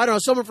don't know,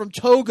 someone from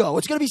Togo.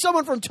 It's going to be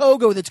someone from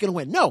Togo that's going to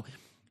win. No.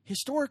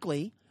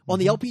 Historically, on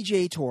the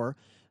LPGA Tour,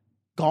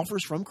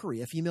 golfers from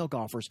Korea, female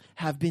golfers,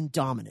 have been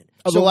dominant.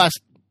 The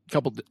last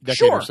couple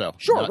decades or so.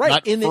 Sure,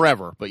 right. Not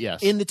forever, but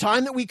yes. In the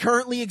time that we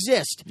currently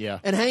exist. Yeah.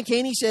 And Hank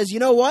Haney says, you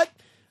know what?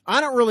 I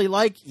don't really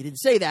like, he didn't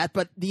say that,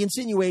 but the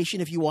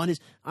insinuation, if you want, is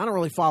I don't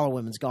really follow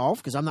women's golf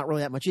because I'm not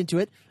really that much into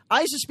it.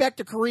 I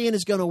suspect a Korean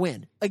is going to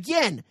win.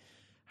 Again,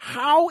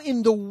 how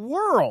in the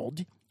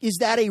world is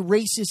that a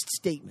racist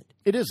statement?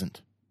 It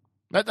isn't.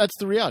 That's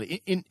the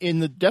reality. In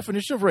the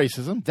definition of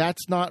racism,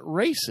 that's not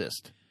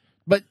racist.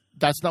 But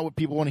that's not what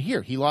people want to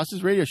hear. He lost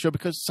his radio show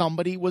because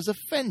somebody was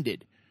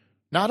offended.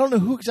 Now, I don't know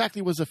who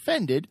exactly was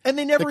offended. And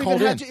they never even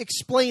had to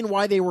explain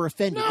why they were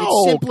offended. No,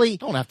 it's simply,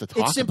 don't have to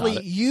talk It's simply,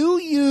 about it. you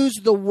use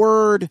the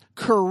word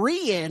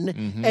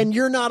Korean, and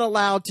you're not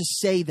allowed to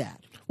say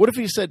that. What if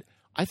he said,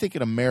 I think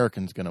an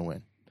American's going to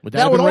win? Would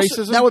that have been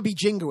racism? That would be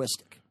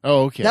jingoistic.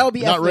 Oh, okay. That would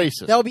be not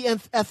racist. That would be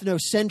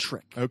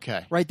ethnocentric.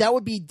 Okay. Right? That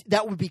would be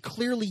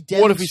clearly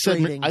demonstrating. What if he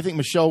said, I think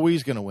Michelle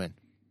Wee's going to win?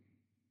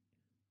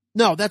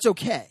 No, that's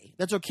okay.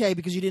 That's okay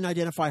because you didn't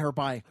identify her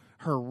by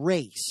her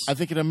race. I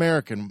think an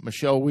American,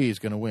 Michelle Wee, is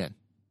going to win.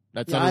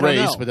 That's Yeah, not I a don't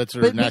race, know. but that's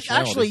her But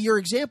nationality. actually, your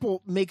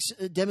example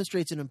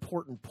demonstrates an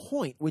important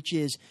point, which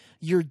is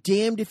you're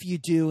damned if you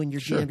do and you're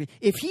damned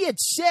if he had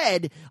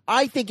said,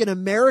 I think an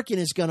American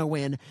is going to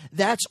win,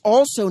 that's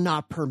also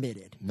not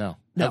permitted. No.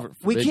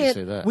 We can't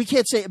say that. We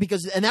can't say it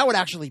because, and that would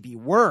actually be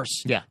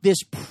worse. Yeah.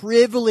 This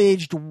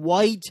privileged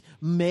white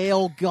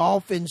male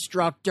golf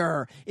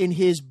instructor in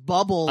his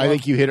bubble. I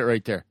think you hit it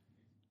right there.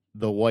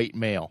 The white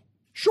male.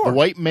 Sure. The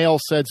white male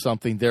said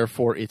something,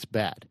 therefore it's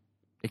bad.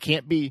 It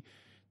can't be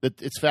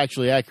that it's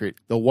factually accurate.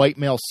 The white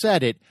male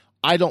said it.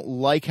 I don't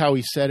like how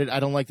he said it. I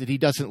don't like that he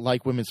doesn't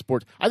like women's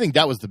sports. I think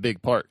that was the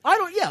big part.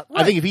 Right.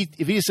 I think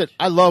if he said,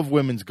 I love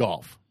women's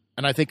golf,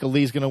 and I think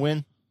Ali's going to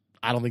win,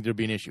 I don't think there'd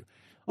be an issue.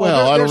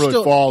 Well, I don't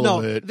really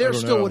follow it. There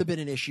still would have been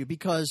an issue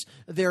because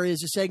there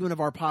is a segment of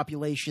our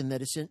population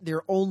that is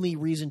their only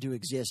reason to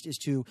exist is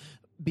to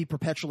be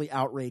perpetually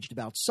outraged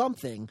about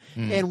something.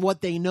 And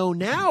what they know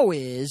now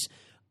is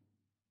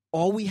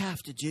all we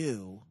have to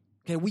do,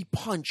 okay, we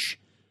punch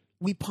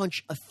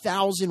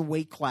 1,000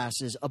 weight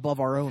classes above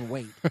our own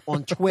weight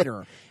on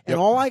Twitter. And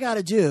all I got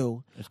to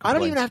do, I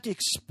don't even have to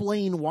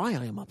explain why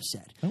I am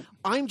upset. Nope.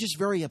 I'm just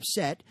very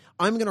upset.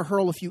 I'm going to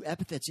hurl a few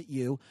epithets at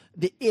you.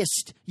 The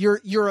ist.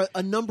 You're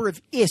a number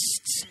of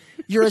ists.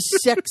 You're a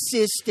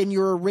sexist and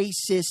you're a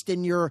racist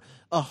and you're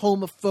a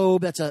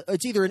homophobe.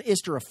 It's either an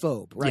ist or a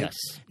phobe, right?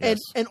 Yes.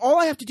 And all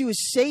I have to do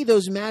is say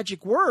those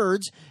magic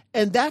words,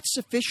 and that's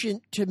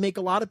sufficient to make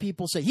a lot of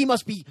people say he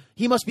must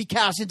be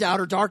cast into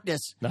outer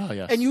darkness. Oh,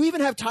 yes. And you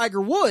even have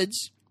Tiger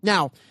Woods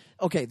now.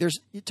 Okay,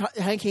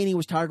 Hank Haney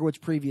was Tiger Woods'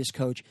 previous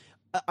coach.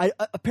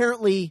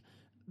 Apparently,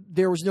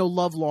 there was no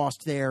love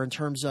lost there in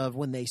terms of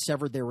when they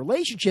severed their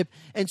relationship,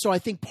 and so I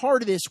think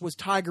part of this was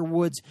Tiger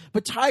Woods.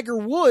 But Tiger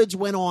Woods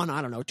went on,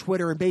 I don't know,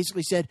 Twitter and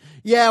basically said,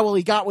 "Yeah, well,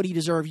 he got what he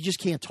deserved. You just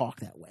can't talk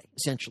that way."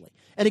 Essentially,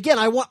 and again,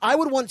 I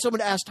would want someone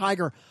to ask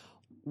Tiger,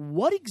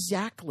 what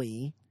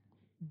exactly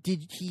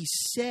did he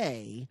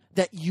say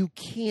that you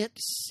can't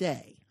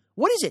say?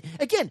 What is it?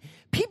 Again,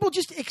 people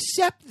just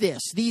accept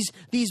this. These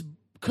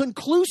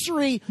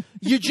conclusory,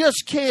 you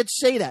just can't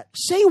say that.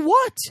 Say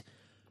what?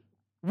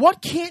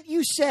 What can't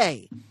you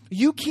say?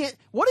 You can't.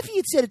 What if he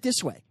had said it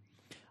this way?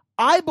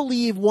 I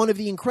believe one of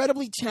the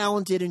incredibly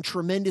talented and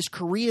tremendous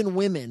Korean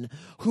women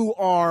who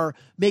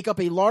make up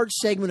a large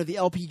segment of the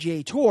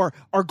LPGA Tour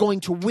are going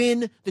to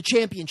win the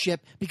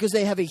championship because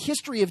they have a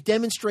history of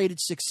demonstrated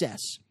success.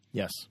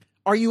 Yes.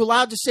 Are you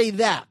allowed to say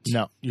that?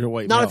 No, you're a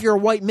white Not male. if you're a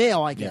white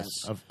male, I guess.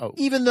 Yes.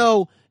 Even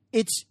though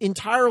it's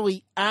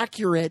entirely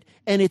accurate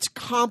and it's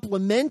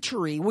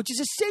complimentary, which is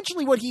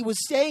essentially what he was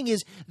saying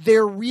is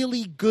they're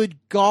really good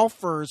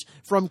golfers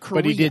from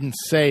Korea. But he didn't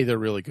say they're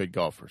really good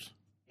golfers.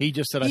 He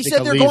just said, I He think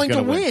said they're Ali's going to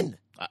gonna win.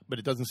 But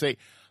it doesn't say,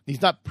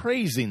 he's not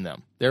praising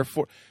them.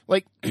 Therefore,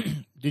 like,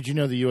 did you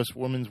know the U.S.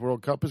 Women's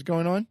World Cup is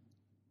going on?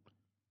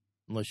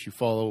 Unless you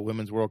follow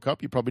Women's World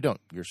Cup, you probably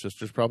don't. Your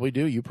sisters probably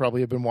do. You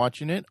probably have been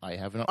watching it. I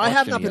have not. I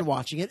have not yet. been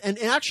watching it. And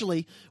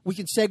actually, we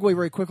can segue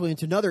very quickly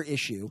into another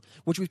issue,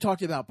 which we've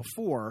talked about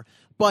before.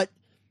 But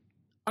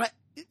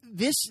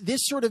this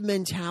sort of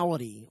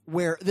mentality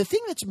where the thing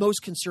that's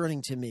most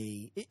concerning to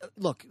me,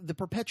 look, the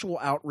perpetual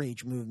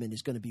outrage movement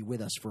is going to be with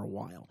us for a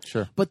while.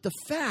 Sure. But the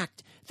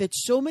fact that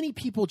so many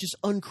people just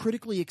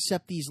uncritically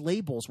accept these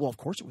labels, well, of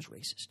course it was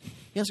racist.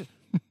 Yes.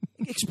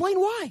 Explain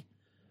why.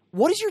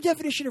 What is your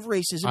definition of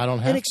racism? I don't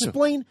have and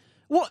explain.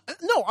 Well,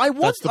 no, I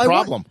want. That's the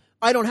problem.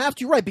 I don't have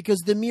to, right? Because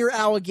the mere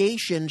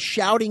allegation,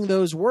 shouting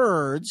those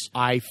words,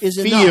 is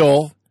feel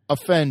enough.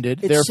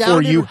 offended. It Therefore,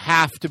 sounded- you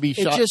have to be It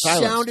silenced. just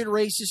sounded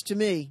racist to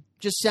me.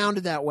 Just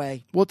sounded that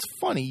way. Well, it's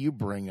funny you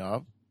bring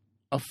up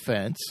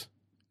offense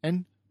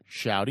and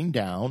shouting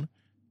down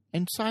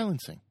and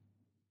silencing.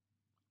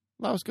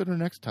 Well, let's go to the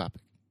next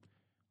topic.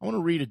 I want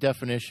to read a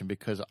definition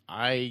because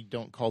I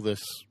don't call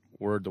this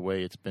word the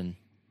way it's been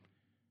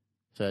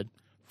said.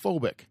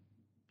 Phobic,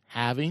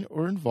 having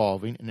or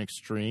involving an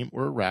extreme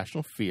or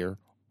irrational fear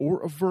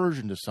or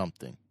aversion to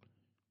something.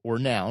 Or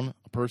noun,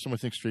 a person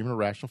with an extreme or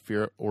irrational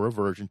fear or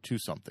aversion to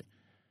something.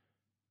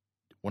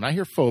 When I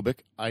hear phobic,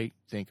 I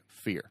think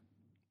fear.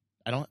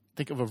 I don't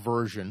think of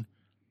aversion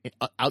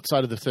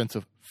outside of the sense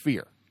of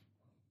fear.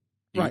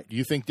 Right. Do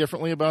you think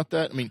differently about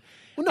that? I mean,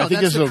 Well, no, I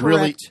think that's this is the a really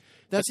correct.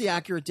 That's the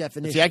accurate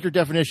definition. it's the accurate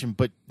definition,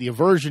 but the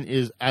aversion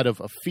is out of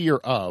a fear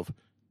of,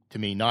 to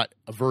me, not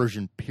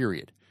aversion,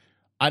 period.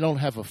 I don't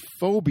have a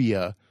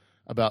phobia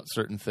about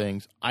certain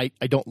things. I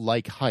don't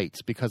like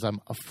heights because I'm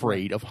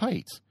afraid of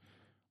heights.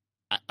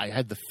 I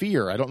had the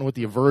fear. I don't know what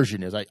the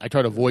aversion is. I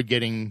try to avoid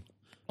getting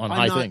on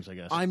high things, I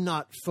guess. I'm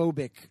not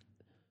phobic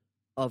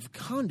of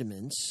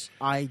condiments.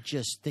 I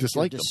just think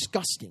Dislike they're them.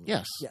 disgusting.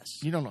 Yes. Yes.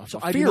 You don't have So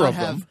a I fear do not of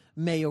have them.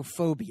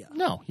 mayophobia.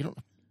 No, you don't.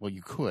 Well,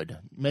 you could.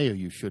 Mayo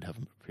you should have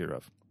a fear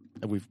of.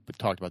 And we've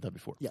talked about that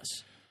before. Yes.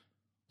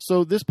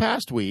 So this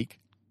past week,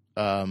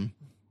 one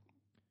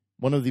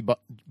of the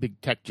big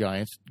tech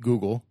giants,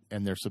 Google,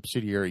 and their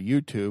subsidiary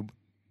YouTube,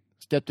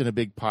 stepped in a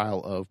big pile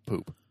of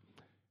poop,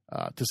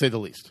 to say the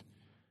least.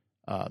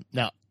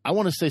 Now, I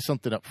want to say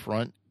something up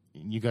front.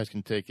 You guys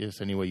can take this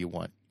any way you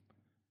want.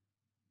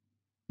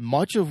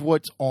 Much of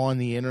what's on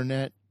the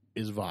internet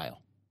is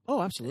vile.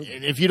 Oh, absolutely.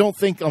 And if you don't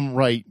think I'm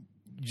right,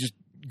 just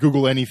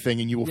Google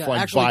anything and you will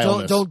find actually,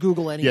 vileness. don't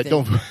Google anything. Yeah,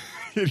 don't.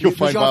 You'll Because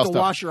find you'll vile have to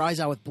stuff. wash your eyes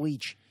out with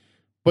bleach.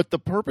 But the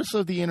purpose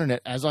of the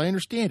internet, as I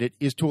understand it,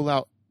 is to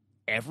allow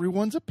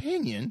everyone's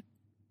opinion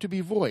to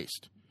be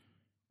voiced,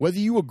 whether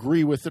you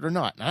agree with it or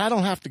not. And I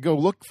don't have to go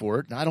look for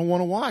it, and I don't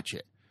want to watch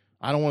it.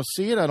 I don't want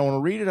to see it. I don't want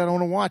to read it. I don't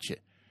want to watch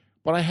it.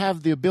 But I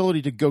have the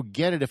ability to go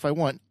get it if I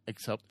want,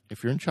 except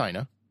if you're in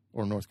China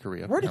or North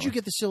Korea. Where did you Apparently.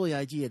 get the silly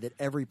idea that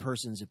every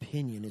person's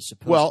opinion is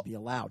supposed to be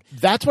allowed?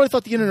 That's what I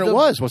thought the internet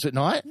was it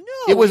not? No,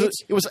 it was. it's-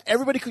 It was.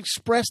 Everybody could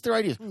express their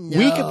ideas. No.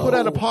 We could put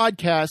out a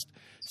podcast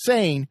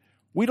saying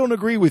we don't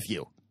agree with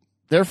you,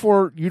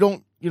 therefore you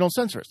don't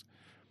censor us.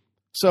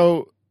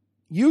 So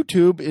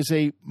YouTube is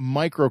a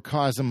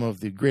microcosm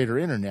of the greater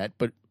internet,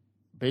 but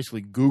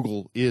basically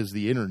Google is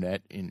the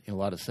internet in a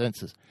lot of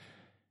senses.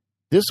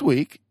 This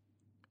week,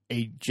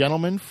 a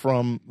gentleman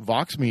from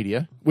Vox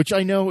Media, which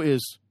I know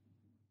is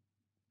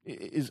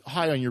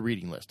high on your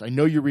reading list. I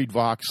know you read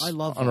Vox I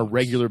love on a Vox.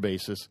 regular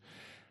basis.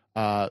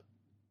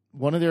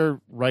 One of their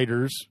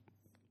writers,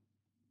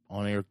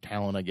 on-air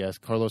talent, I guess,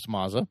 Carlos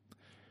Maza,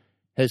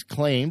 has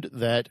claimed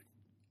that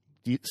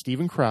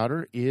Steven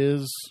Crowder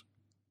is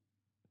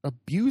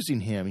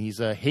abusing him. He's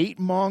a hate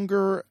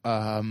monger,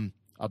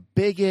 a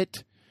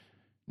bigot,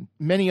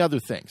 many other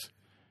things.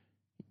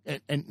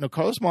 And now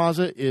Carlos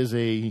Maza is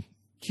a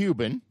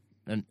Cuban,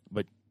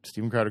 but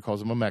Steven Crowder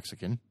calls him a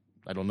Mexican.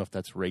 I don't know if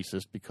that's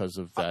racist because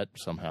of that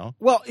somehow.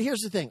 Well,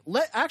 here's the thing.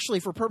 Actually,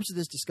 for purpose of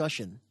this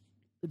discussion,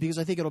 because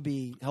I think it'll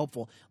be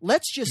helpful,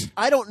 let's just –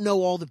 I don't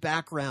know all the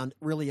background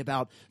really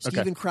about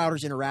Steven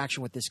Crowder's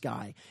interaction with this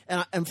guy.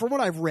 And from what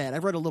I've read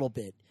a little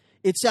bit,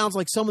 it sounds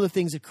like some of the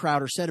things that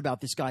Crowder said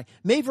about this guy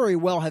may very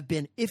well have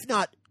been, if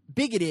not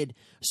bigoted,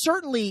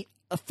 certainly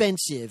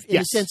offensive in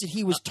the sense that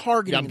he was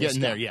targeting I'm this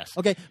getting guy. there, yes.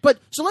 Okay, but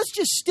so let's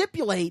just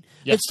stipulate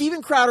that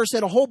Steven Crowder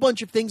said a whole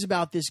bunch of things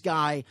about this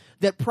guy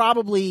that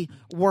probably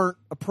weren't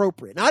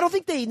appropriate. Now, I don't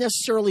think they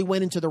necessarily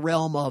went into the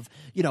realm of,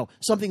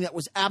 something that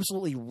was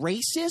absolutely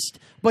racist,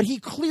 but he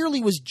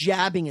clearly was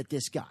jabbing at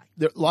this guy.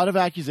 There are a lot of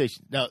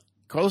accusations. Now,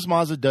 Carlos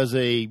Maza does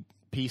a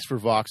piece for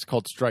Vox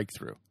called Strike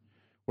Through.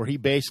 where he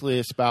basically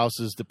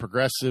espouses the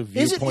progressive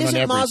viewpoint on Isn't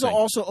everything. Mazza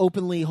also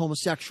openly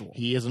homosexual?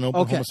 He is an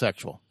open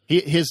homosexual.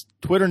 His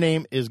Twitter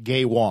name is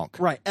Gay Wonk.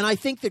 Right. And I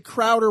think that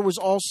Crowder was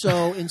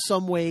also, in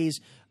some ways,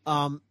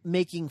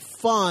 making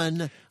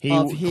fun He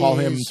of would his... call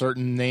him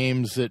certain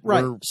names that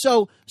Right. were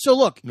So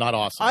look, not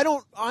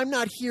awesome. I'm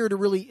not here to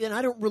really, and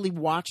I don't really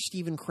watch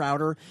Steven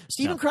Crowder.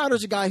 Steven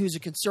Crowder's a guy who's a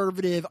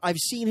conservative. I've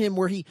seen him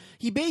where he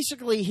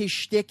basically, his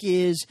shtick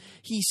is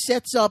he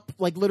sets up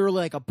like literally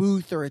like a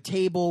booth or a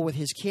table with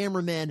his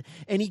cameramen,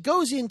 and he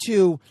goes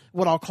into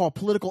what I'll call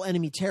political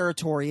enemy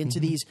territory, into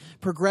these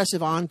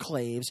progressive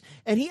enclaves,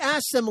 and he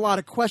asks them a lot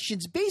of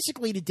questions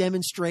basically to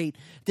demonstrate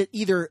that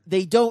either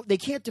they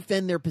can't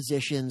defend their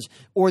positions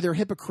or they're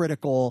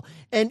hypocritical,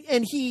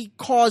 and he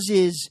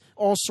causes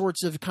all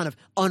sorts of kind of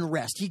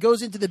unrest. He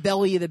goes into the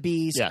belly of the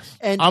beast. Yes.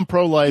 And I'm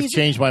pro-life, he's-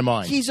 changed my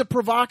mind. He's a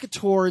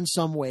provocateur in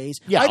some ways.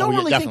 Yeah, I don't oh, yeah,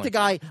 really think definitely.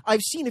 the guy,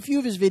 I've seen a few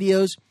of his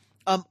videos.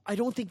 I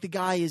don't think the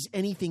guy is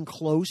anything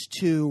close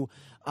to,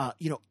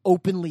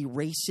 openly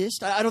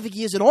racist. I don't think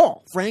he is at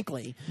all,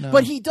 frankly.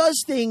 But he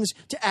does things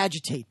to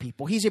agitate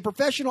people. He's a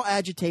professional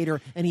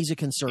agitator, and he's a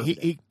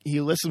conservative.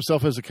 He lists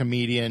himself as a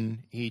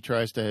comedian. He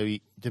tries to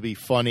be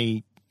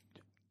funny.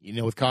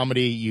 With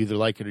comedy, you either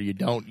like it or you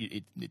don't.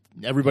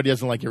 Everybody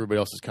doesn't like everybody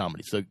else's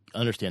comedy, so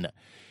understand that.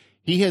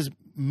 He has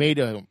made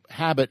a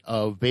habit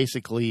of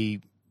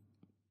basically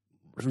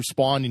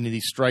responding to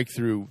these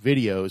strike-through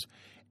videos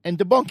and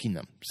debunking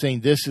them, saying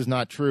this is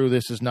not true,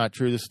 this is not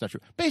true, this is not true.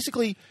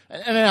 Basically,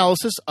 an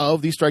analysis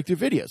of these strike-through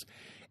videos.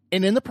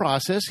 And in the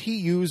process, he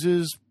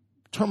uses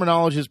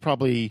terminology is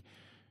probably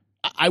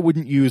I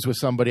wouldn't use with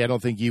somebody. I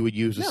don't think you would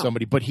use with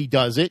somebody, but he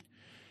does it,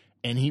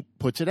 and he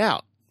puts it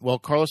out. Well,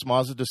 Carlos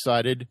Mazza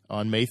decided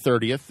on May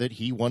 30th that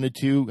he wanted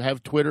to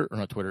have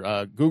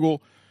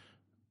Google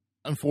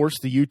enforce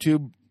the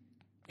YouTube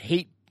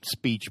hate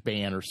speech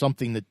ban or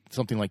something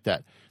like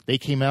that. They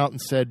came out and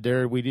said,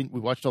 we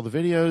watched all the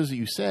videos that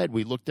you said,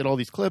 we looked at all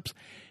these clips,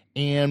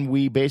 and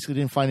we basically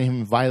didn't find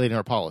him violating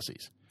our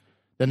policies.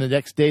 Then the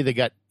next day they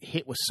got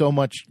hit with so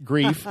much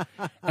grief,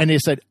 and they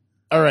said,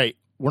 all right,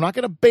 we're not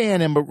going to ban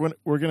him, but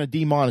we're going to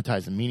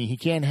demonetize him, meaning he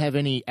can't have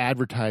any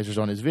advertisers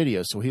on his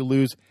videos, so he'll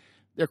lose.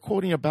 They're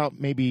quoting about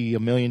maybe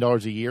 $1 million a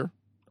year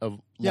of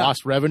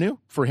lost revenue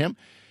for him.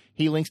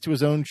 He links to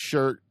his own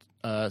shirt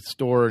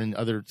store and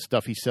other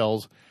stuff he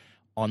sells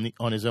on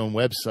his own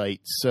website.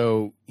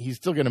 So he's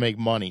still going to make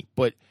money,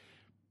 but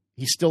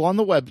he's still on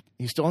the web.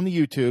 He's still on the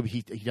YouTube.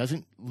 He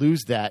doesn't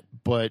lose that,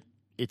 but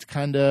it's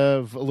kind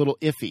of a little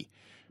iffy.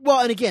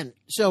 Well, and again,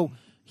 so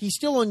he's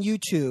still on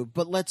YouTube,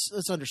 but let's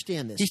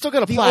understand this. He's still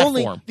got a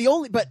platform.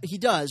 But he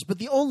does. But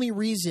the only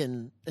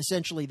reason,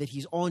 essentially, that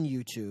he's on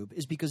YouTube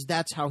is because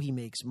that's how he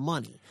makes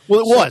money. Well,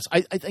 it was.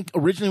 I think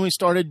originally when he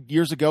started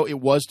years ago, it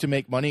was to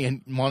make money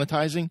and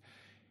monetizing.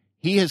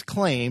 He has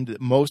claimed that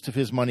most of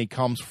his money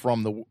comes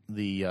from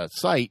the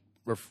site,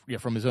 or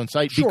from his own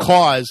site,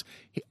 because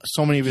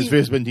so many of his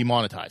videos have been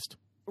demonetized.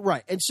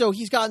 Right, and so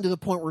he's gotten to the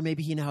point where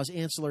maybe he now has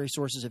ancillary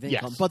sources of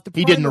income. Yes. But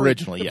He didn't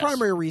originally, The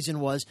primary reason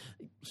was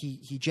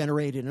he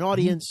generated an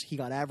audience, he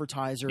got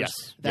advertisers. Yes.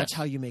 That's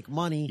how you make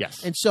money.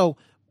 Yes. And so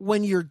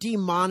when you're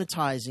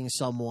demonetizing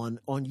someone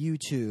on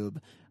YouTube,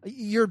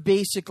 you're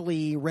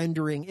basically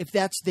rendering, if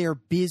that's their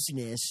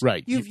business,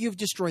 right. You've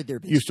destroyed their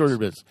business. You've destroyed their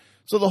business.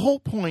 So the whole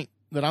point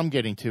that I'm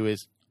getting to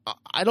is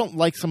I don't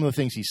like some of the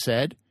things he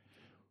said.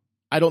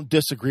 I don't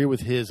disagree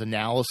with his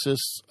analysis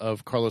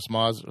of Carlos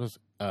Mazza's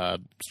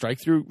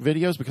strike-through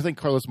videos, because I think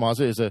Carlos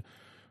Mazza is a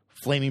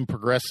flaming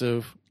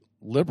progressive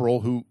liberal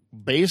who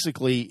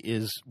basically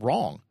is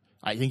wrong.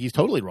 I think he's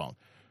totally wrong.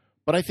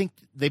 But I think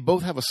they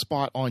both have a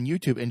spot on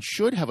YouTube and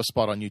should have a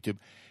spot on YouTube.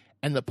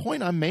 And the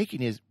point I'm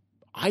making is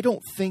I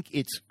don't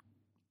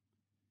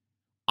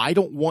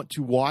want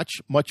to watch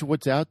much of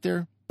what's out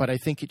there, but I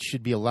think it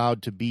should be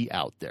allowed to be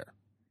out there.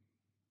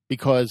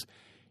 Because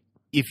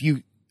if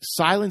you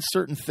silence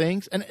certain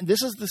things, and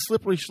this is the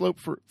slippery slope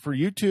for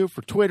YouTube,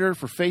 for Twitter,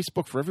 for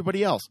Facebook, for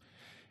everybody else.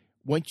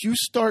 Once you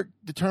start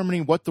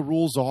determining what the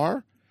rules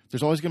are,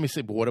 there's always going to be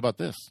say, but what about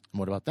this? And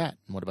what about that?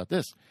 And what about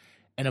this?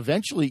 And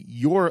eventually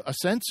you're a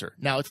censor.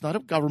 Now, it's not a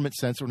government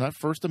censor, not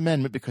First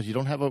Amendment, because you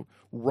don't have a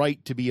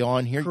right to be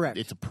on here. Correct.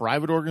 It's a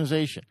private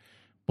organization.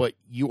 But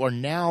you are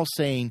now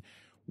saying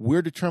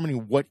we're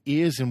determining what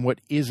is and what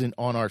isn't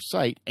on our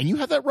site. And you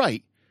have that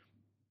right.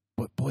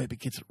 But boy,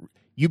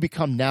 you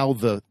become now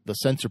the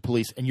censor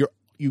police, and you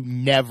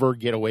never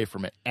get away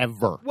from it,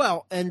 ever.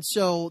 Well, and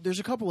so there's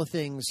a couple of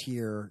things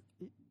here.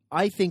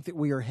 I think that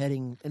we are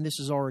heading, and this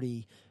is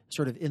already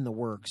sort of in the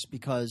works,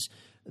 because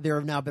there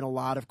have now been a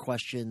lot of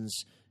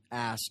questions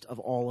asked of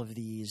all of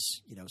these,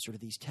 sort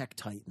of these tech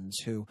titans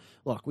who,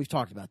 look, we've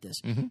talked about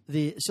this. Mm-hmm.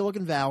 The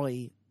Silicon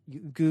Valley,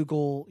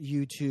 Google,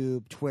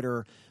 YouTube,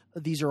 Twitter,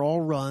 these are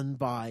all run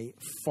by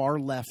far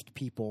left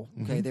people.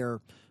 Okay. Mm-hmm.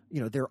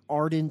 They're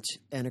ardent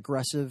and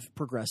aggressive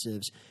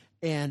progressives.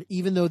 And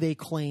even though they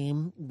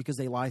claim, because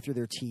they lie through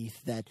their teeth,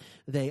 that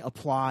they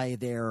apply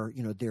their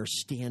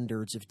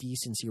standards of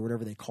decency or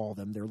whatever they call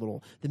them,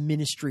 the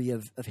ministry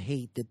of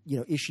hate that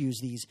issues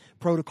these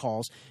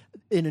protocols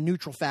in a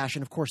neutral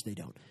fashion, of course they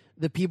don't.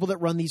 The people that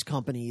run these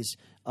companies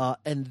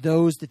and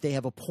those that they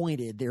have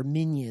appointed, their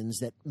minions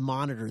that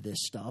monitor this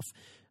stuff,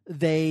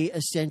 they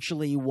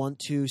essentially want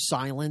to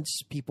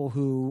silence people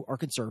who are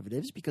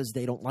conservatives because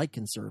they don't like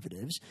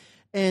conservatives,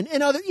 and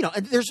other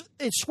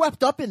it's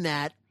swept up in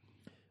that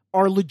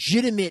are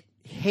legitimate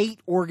hate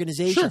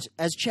organizations. Sure.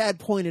 As Chad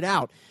pointed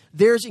out,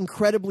 there's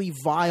incredibly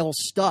vile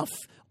stuff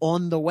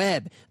on the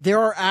web. There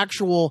are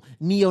actual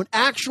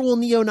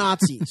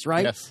neo-Nazis,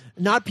 right? Yes.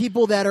 Not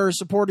people that are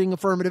supporting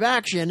affirmative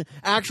action,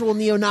 actual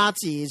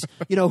neo-Nazis,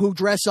 who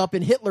dress up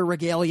in Hitler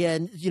regalia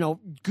and,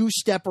 goose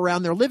step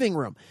around their living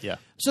room. Yeah.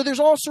 So there's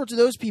all sorts of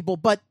those people,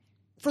 but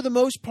for the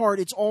most part,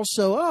 it's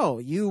also,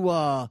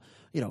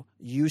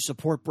 you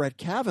support Brett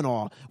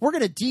Kavanaugh, we're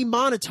going to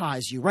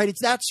demonetize you, right?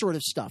 It's that sort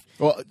of stuff.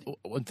 Well,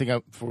 one thing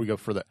before we go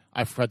further,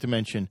 I forgot to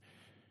mention,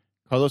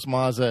 Carlos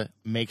Maza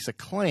makes a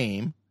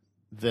claim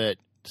that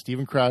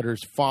Steven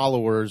Crowder's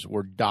followers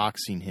were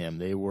doxing him.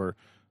 They were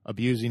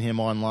abusing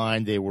him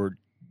online. They were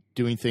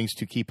doing things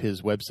to keep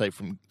his website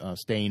from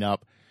staying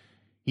up.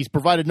 He's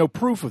provided no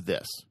proof of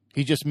this.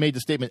 He just made the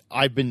statement,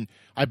 I've been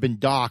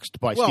doxed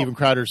by Steven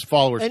Crowder's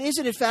followers. And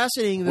isn't it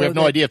fascinating, though, we have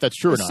no idea if that's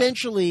true or not.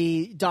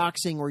 Essentially,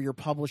 doxing, where you're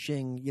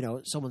publishing,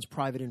 someone's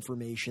private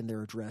information,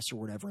 their address or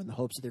whatever, in the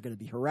hopes that they're going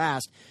to be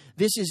harassed.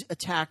 This is a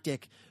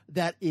tactic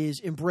that is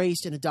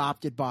embraced and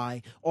adopted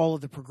by all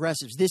of the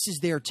progressives. This is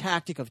their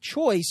tactic of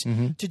choice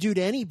to do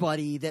to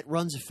anybody that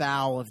runs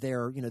afoul of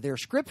their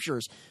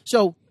scriptures.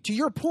 So, to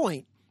your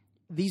point,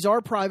 these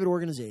are private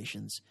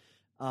organizations.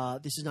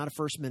 This is not a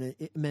First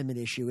Amendment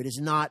issue. It is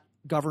not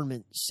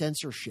government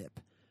censorship.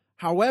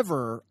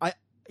 However,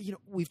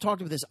 we've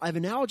talked about this. I've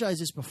analogized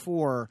this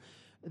before.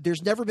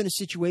 There's never been a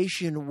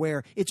situation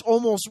where it's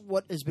almost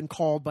what has been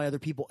called by other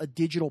people a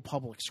digital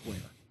public square.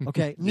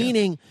 Okay,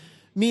 meaning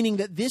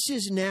that this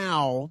is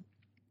now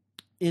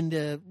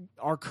in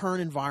our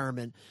current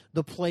environment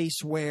the place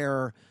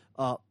where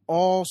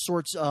all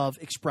sorts of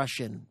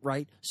expression,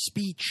 right,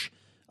 speech,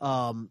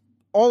 all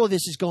of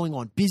this is going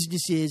on.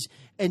 Businesses,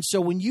 and so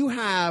when you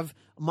have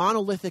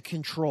monolithic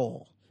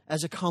control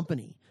as a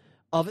company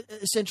of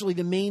essentially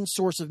the main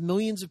source of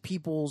millions of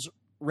people's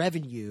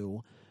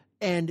revenue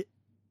and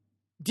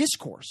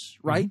discourse,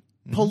 right?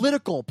 Mm-hmm.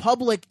 Political,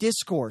 public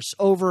discourse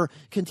over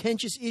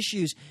contentious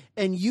issues,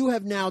 and you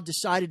have now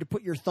decided to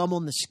put your thumb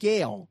on the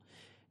scale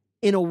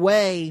in a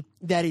way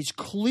that is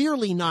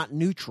clearly not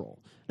neutral.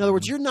 In other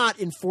words, you're not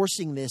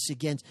enforcing this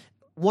against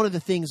one of the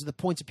things, the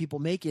points that people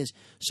make is,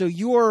 so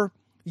you're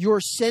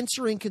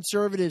censoring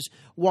conservatives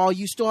while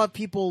you still have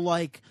people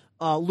like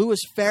Louis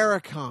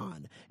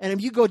Farrakhan. And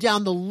if you go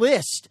down the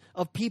list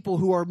of people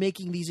who are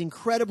making these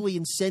incredibly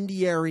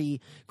incendiary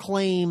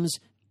claims,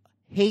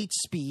 hate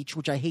speech,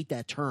 which I hate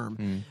that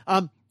term,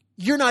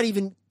 you're not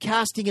even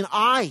casting an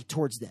eye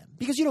towards them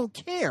because you don't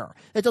care.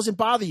 That doesn't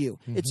bother you.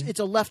 Mm-hmm. It's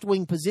a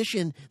left-wing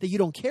position that you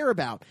don't care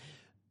about.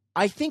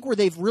 I think where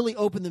they've really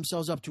opened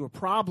themselves up to a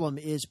problem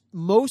is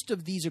most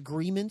of these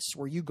agreements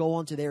where you go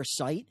onto their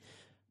site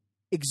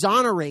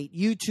exonerate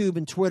YouTube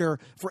and Twitter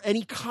for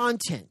any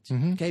content,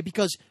 okay,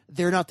 because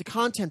they're not the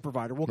content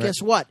provider. Well,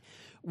 guess what?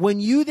 When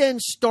you then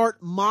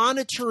start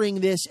monitoring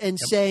this and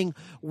saying,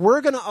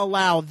 we're going to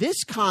allow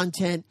this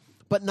content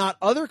but not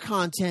other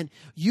content,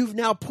 you've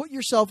now put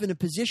yourself in a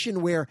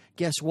position where,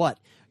 guess what?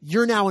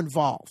 You're now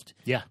involved.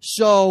 Yeah.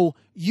 So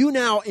you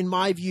now, in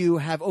my view,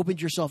 have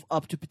opened yourself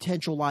up to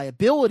potential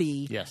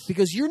liability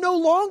because you're no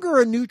longer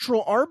a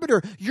neutral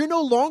arbiter. You're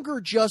no longer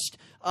just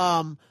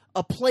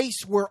a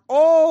place where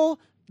all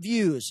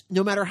views,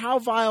 no matter how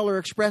vile, are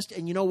expressed.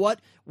 And you know what?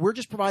 We're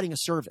just providing a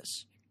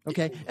service.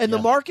 Okay. And the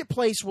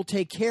marketplace will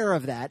take care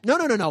of that.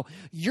 No.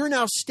 You're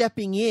now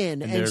stepping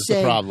in and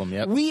saying, the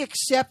problem. We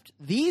accept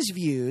these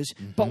views,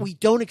 but we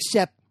don't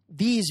accept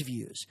these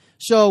views.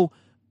 So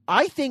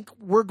I think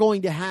we're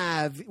going to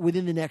have,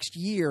 within the next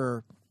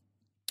year,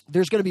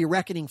 there's going to be a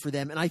reckoning for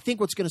them. And I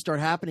think what's going to start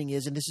happening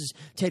is, and this is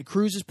Ted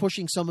Cruz is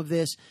pushing some of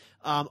this,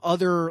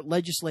 other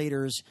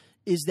legislators,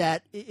 is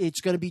that it's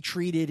going to be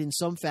treated in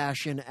some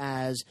fashion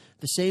as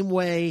the same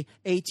way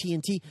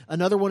AT&T,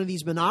 another one of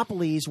these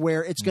monopolies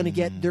where it's going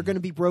to they're going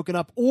to be broken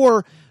up,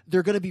 or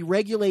they're going to be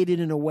regulated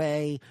in a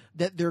way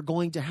that they're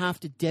going to have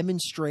to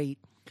demonstrate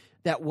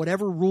that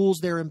whatever rules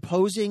they're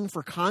imposing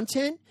for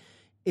content,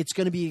 it's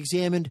going to be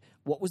examined.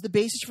 What was the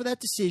basis for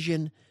that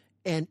decision?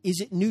 And is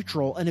it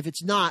neutral? And if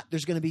it's not,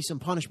 there's going to be some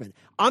punishment.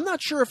 I'm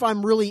not sure if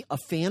I'm really a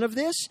fan of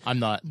this. I'm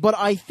not. But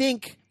I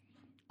think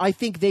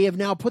they have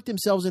now put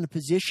themselves in a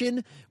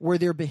position where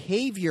their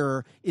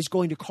behavior is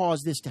going to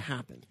cause this to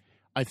happen.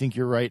 I think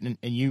you're right. And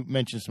you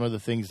mentioned some other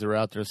things that are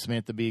out there.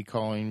 Samantha Bee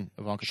calling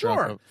Ivanka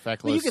Trump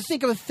feckless. Well, you can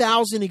think of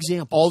 1,000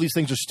 examples. All these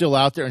things are still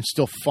out there and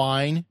still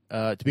fine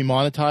to be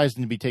monetized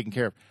and to be taken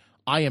care of.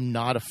 I am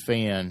not a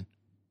fan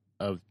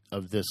of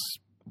this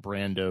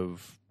brand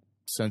of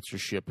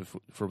censorship,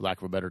 for lack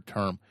of a better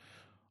term.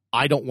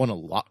 I don't want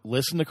to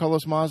listen to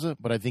Carlos Maza,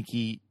 but I think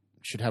he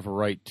should have a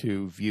right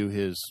to view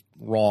his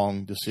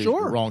wrong decision,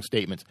 Sure. wrong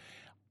statements.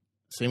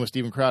 Same with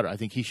Steven Crowder. I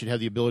think he should have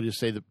the ability to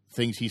say the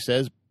things he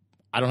says.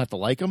 I don't have to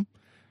like him.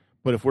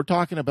 But if we're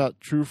talking about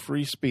true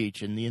free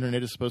speech and the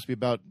internet is supposed to be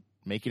about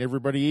making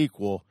everybody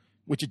equal,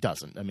 which it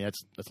doesn't. I mean,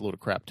 that's a load of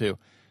crap too.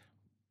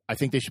 I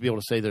think they should be able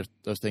to say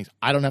those things.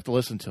 I don't have to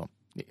listen to them.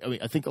 I mean,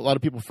 I think a lot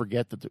of people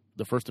forget that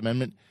the First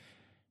Amendment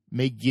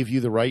may give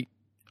you the right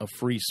of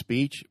free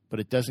speech, but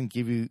it doesn't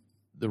give you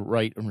the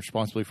right and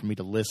responsibility for me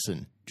to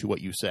listen to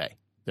what you say.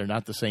 They're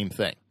not the same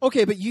thing.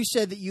 Okay, but you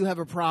said that you have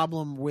a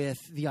problem with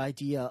the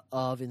idea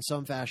of, in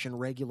some fashion,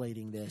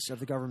 regulating this, of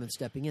the government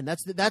stepping in.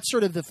 That's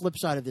sort of the flip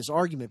side of this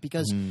argument,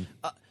 because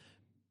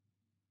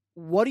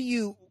what do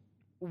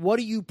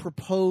you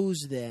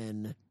propose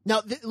then?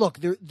 Now, look,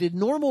 the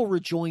normal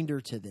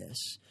rejoinder to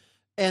this,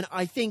 and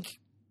I think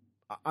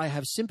I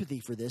have sympathy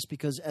for this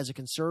because as a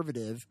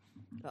conservative,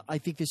 I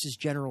think this is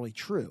generally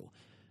true,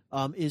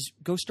 is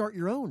go start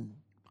your own.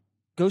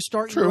 Go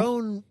start your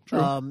own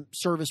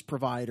service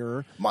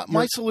provider.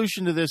 My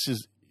solution to this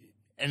is,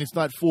 and it's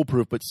not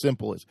foolproof, but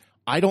simple, is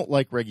I don't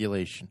like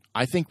regulation.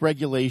 I think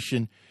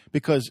regulation,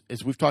 because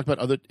as we've talked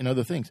about in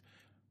other things,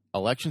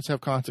 elections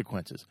have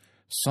consequences.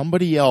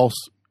 Somebody else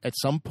at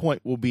some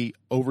point will be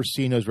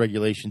overseeing those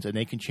regulations, and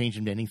they can change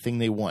them to anything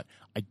they want.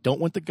 I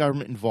don't want the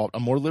government involved.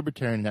 I'm more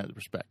libertarian in that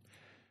respect.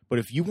 But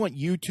if you want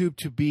YouTube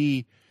to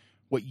be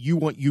what you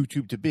want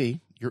YouTube to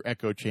be, your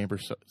echo chamber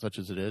such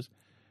as it is,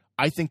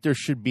 I think there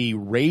should be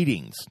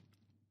ratings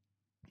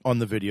on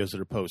the videos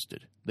that are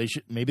posted.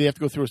 Maybe they have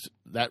to go through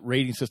that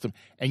rating system,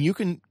 and you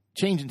can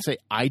change and say,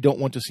 I don't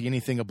want to see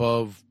anything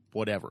above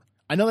whatever.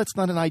 I know that's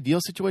not an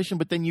ideal situation,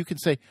 but then you can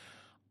say,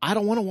 I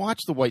don't want to watch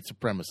the white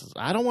supremacists.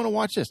 I don't want to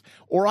watch this.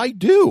 Or I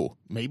do.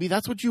 Maybe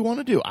that's what you want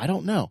to do. I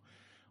don't know.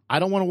 I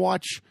don't want to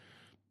watch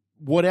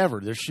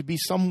whatever. There should be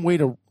some way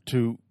to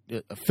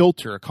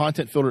filter, a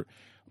content filter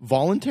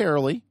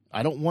voluntarily.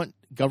 I don't want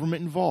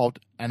government involved,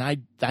 and I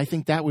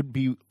think that would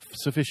be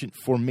sufficient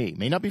for me.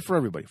 May not be for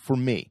everybody. For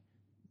me.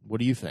 What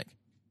do you think?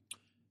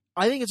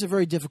 I think it's a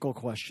very difficult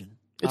question.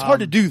 It's hard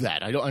to do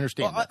that. I don't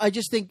understand that. I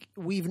just think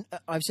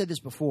I've said this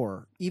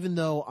before, even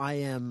though I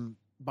am,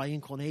 by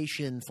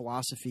inclination,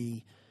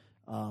 philosophy,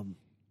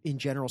 in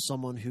general,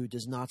 someone who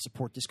does not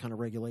support this kind of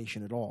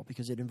regulation at all,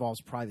 because it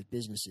involves private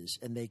businesses,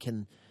 and they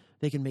can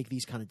make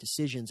these kind of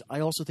decisions. I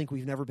also think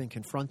we've never been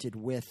confronted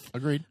with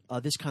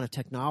this kind of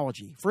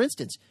technology. For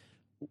instance,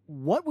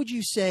 what would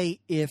you say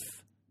if,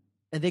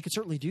 and they could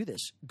certainly do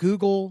this,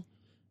 Google,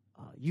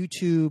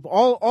 YouTube,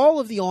 all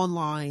of the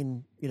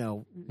online,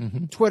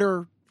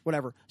 Twitter,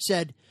 whatever,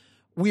 said,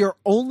 we are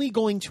only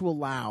going to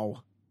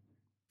allow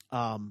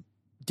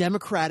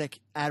Democratic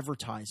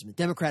advertisement,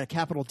 Democratic,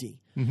 capital D,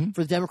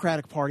 for the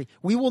Democratic Party.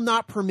 We will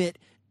not permit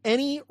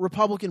any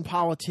Republican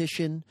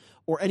politician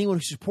or anyone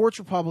who supports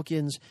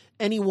Republicans,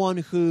 anyone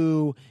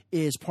who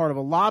is part of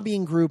a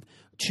lobbying group,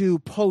 to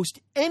post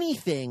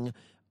anything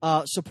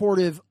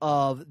supportive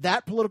of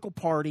that political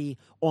party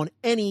on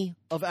any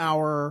of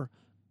our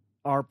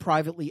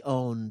privately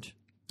owned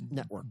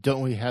network.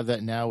 Don't we have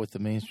that now with the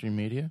mainstream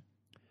media?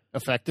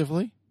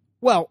 Effectively?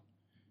 Well,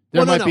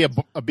 there might be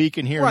a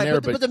beacon here and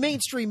there. But the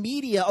mainstream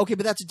media, okay,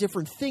 but that's a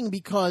different thing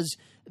because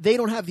they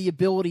don't have the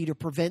ability to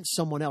prevent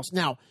someone else.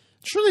 Now,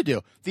 sure they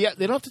do. They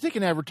don't have to take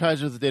an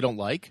advertiser that they don't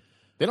like.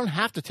 They don't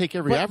have to take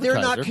every advertiser.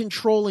 They're not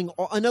controlling.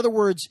 In other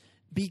words,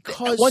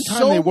 because at one time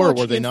so they were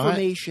much they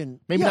information, not?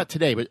 Maybe not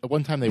today, but at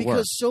one time they were.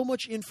 Because so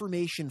much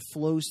information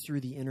flows through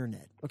the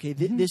internet. Okay,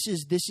 this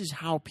is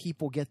how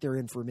people get their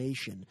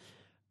information.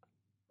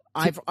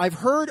 I've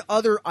heard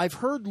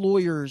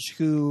lawyers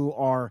who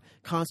are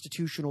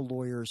constitutional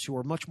lawyers who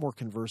are much more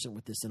conversant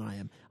with this than I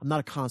am. I'm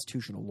not a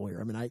constitutional lawyer.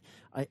 I mean,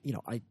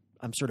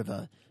 I'm sort of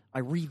I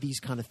read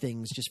these kind of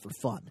things just for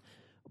fun.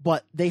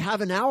 But they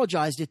have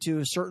analogized it to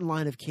a certain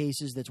line of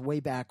cases that's way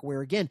back where,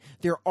 again,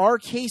 there are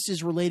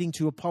cases relating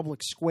to a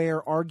public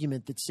square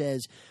argument that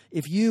says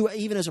if you,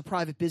 even as a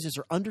private business,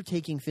 are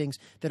undertaking things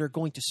that are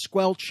going to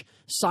squelch,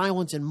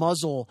 silence, and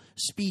muzzle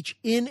speech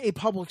in a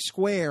public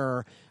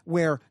square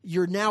where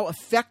you're now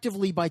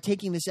effectively, by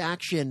taking this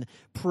action,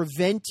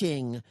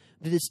 preventing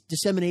this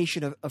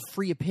dissemination of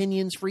free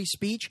opinions, free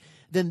speech,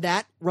 then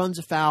that runs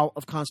afoul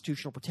of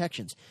constitutional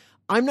protections.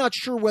 I'm not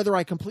sure whether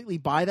I completely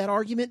buy that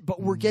argument,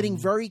 but we're getting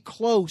very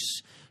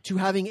close to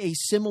having a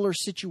similar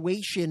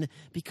situation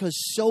because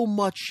so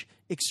much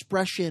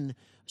expression,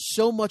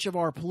 so much of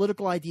our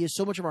political ideas,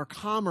 so much of our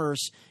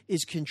commerce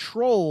is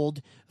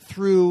controlled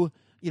through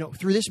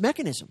this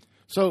mechanism.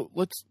 So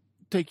let's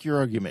take your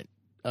argument.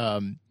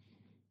 YouTube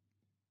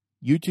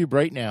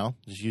right now,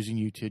 just using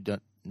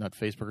YouTube, not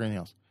Facebook or anything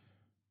else.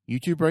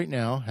 YouTube right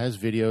now has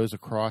videos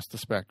across the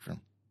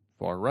spectrum,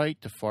 far right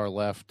to far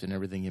left and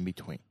everything in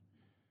between.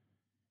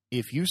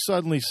 If you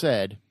suddenly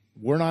said,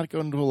 we're not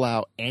going to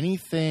allow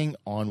anything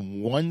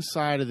on one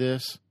side of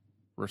this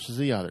versus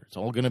the other, it's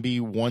all going to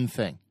be one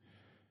thing,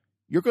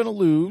 you're going to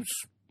lose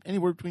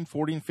anywhere between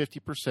 40 and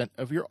 50%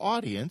 of your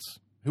audience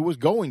who was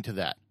going to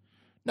that.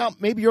 Now,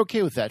 maybe you're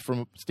okay with that from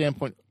a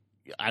standpoint,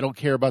 I don't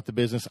care about the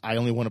business. I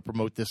only want to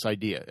promote this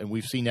idea. And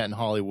we've seen that in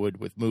Hollywood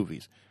with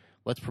movies.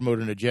 Let's promote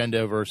an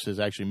agenda versus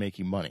actually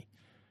making money.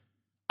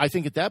 I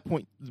think at that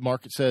point, the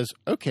market says,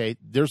 okay,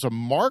 there's a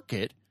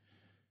market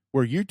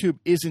where YouTube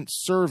isn't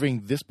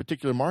serving this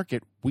particular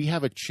market. We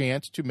have a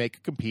chance to make a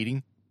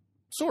competing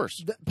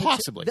source,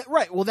 possibly.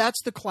 Right. Well,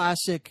 that's the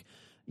classic,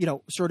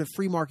 sort of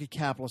free market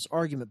capitalist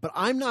argument. But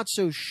I'm not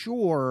so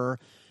sure,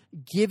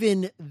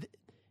 given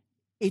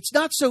it's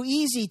not so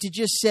easy to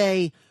just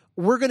say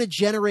we're going to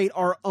generate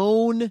our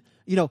own,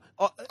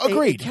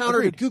 Agreed.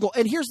 counter to Google.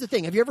 And here's the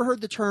thing. Have you ever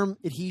heard the term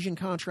adhesion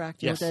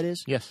contract? You know what that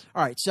is? Yes.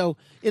 All right. So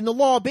in the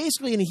law,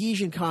 basically an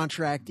adhesion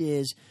contract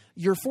is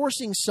you're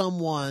forcing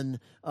someone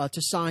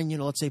to sign,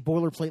 let's say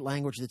boilerplate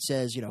language that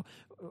says,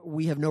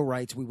 we have no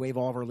rights. We waive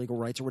all of our legal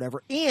rights or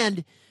whatever.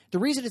 And the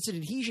reason it's an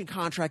adhesion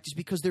contract is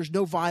because there's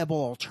no viable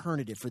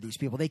alternative for these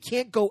people. They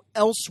can't go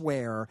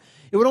elsewhere.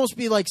 It would almost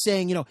be like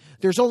saying,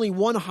 there's only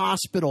one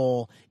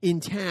hospital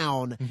in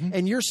town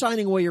and you're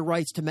signing away your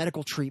rights to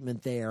medical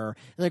treatment there.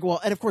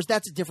 And of course,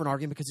 that's a different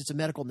argument because it's a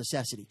medical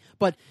necessity.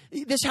 But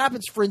this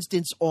happens, for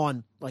instance,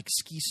 on like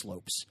ski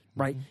slopes,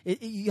 right?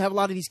 You have a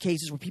lot of these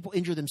cases where people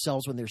injure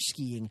themselves when they're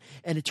skiing.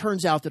 And it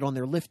turns out that on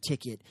their lift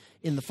ticket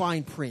in the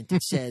fine print,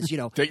 it says, we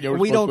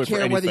don't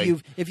care whether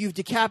if you've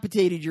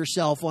decapitated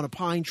yourself on a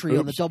pine tree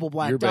on the double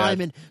black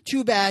diamond,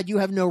 too bad, you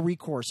have no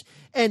recourse.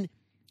 And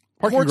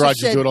parking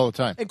garages do it all the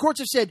time. And courts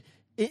have said,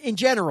 in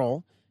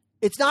general,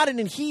 it's not an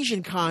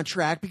adhesion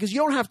contract because you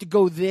don't have to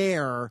go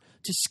there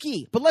to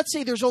ski. But let's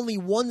say there's only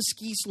one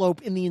ski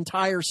slope in the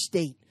entire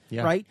state,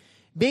 right?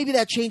 Maybe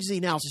that changes the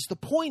analysis. The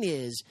point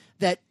is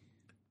that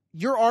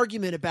your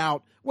argument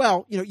about,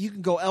 you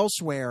can go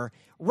elsewhere,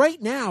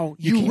 right now,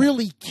 you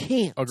really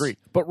can't. Agreed.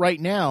 But right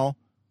now,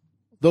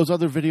 those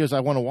other videos I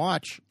want to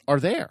watch are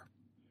there.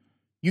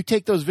 You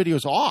take those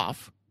videos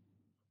off,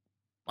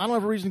 I don't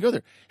have a reason to go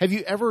there. Have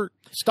you ever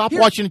stopped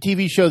watching a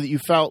TV show that you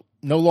felt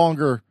no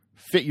longer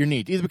fit your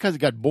needs, either because it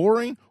got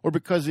boring or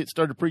because it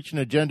started preaching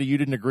an agenda you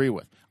didn't agree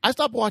with? I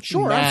stopped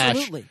watching MASH.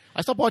 Absolutely.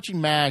 I stopped watching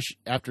MASH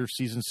after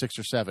season 6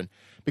 or 7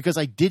 because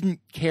I didn't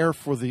care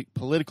for the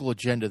political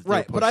agenda that they were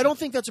pushing. But I don't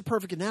think that's a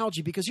perfect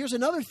analogy because here's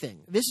another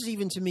thing. This is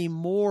even to me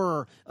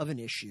more of an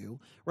issue,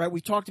 right?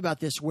 We talked about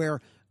this where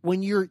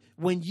when you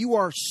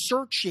are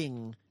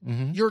searching,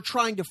 you're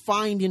trying to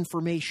find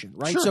information,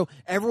 right? Sure. So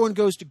everyone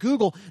goes to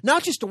Google,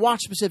 not just to watch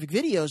specific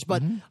videos,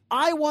 but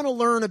I want to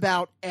learn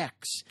about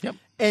X. Yep.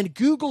 And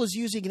Google is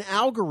using an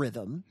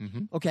algorithm,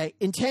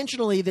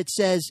 intentionally that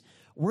says,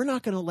 we're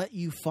not going to let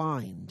you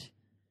find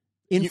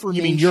information.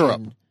 You mean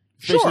Europe?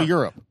 Especially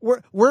Europe.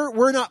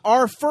 We're not.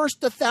 Our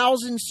first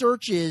 1,000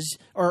 searches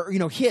or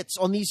hits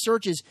on these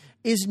searches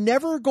is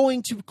never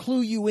going to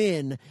clue you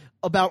in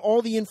about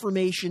all the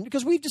information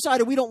because we've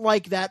decided we don't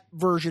like that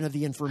version of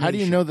the information. How do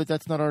you know that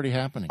that's not already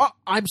happening?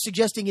 I'm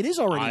suggesting it is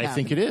already happening. I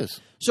think it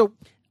is. So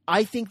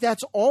I think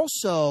that's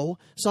also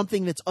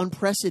something that's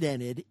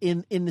unprecedented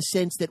in the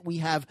sense that we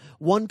have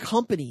one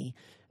company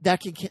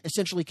that can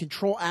essentially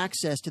control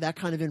access to that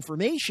kind of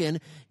information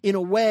in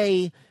a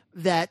way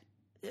that,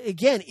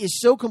 again, is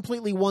so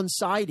completely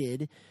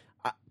one-sided.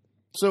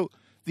 So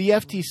the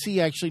FTC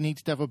actually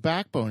needs to have a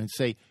backbone and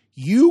say,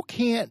 you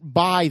can't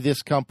buy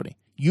this company.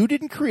 You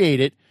didn't create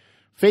it.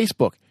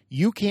 Facebook,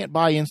 you can't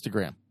buy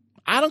Instagram.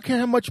 I don't care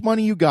how much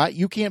money you got.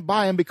 You can't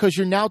buy them because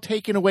you're now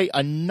taking away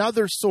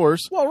another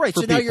source. Well, right.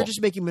 So people. now you're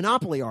just making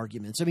monopoly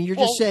arguments. I mean, you're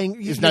just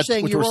saying. Isn't that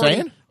what we're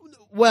saying?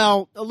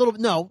 Well, a little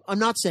bit. No, I'm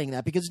not saying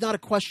that because it's not a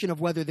question of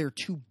whether they're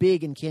too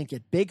big and can't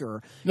get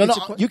bigger. No,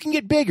 you can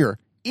get bigger.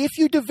 If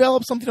you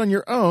develop something on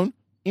your own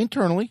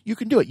internally, you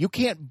can do it. You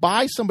can't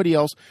buy somebody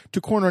else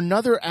to corner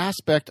another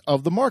aspect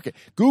of the market.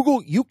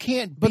 Google, you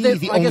can't be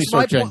the only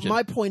search engine.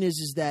 My point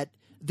is that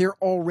they're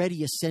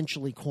already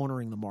essentially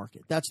cornering the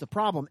market. That's the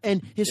problem.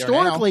 And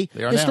historically,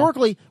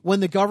 when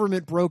the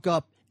government broke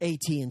up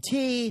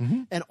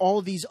AT&T and all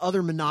of these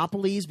other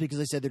monopolies because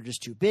they said they're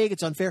just too big,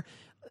 it's unfair,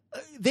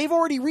 they've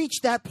already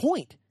reached that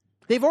point.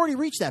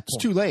 It's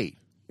too late.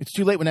 It's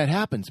too late when that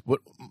happens. But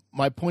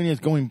my point is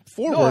going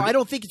forward. No, I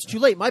don't think it's too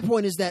late. My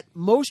point is that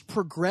most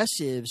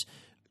progressives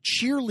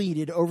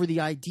cheerleaded over the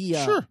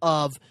idea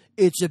of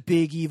it's a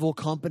big evil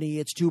company,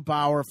 it's too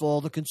powerful,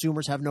 the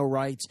consumers have no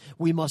rights,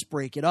 we must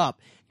break it up.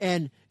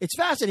 And it's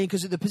fascinating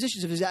because the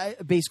positions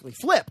have basically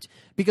flipped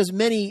because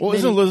isn't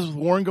Elizabeth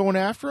Warren going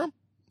after him?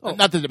 Oh.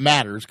 Not that it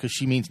matters because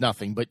she means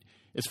nothing, but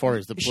as far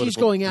as the political she's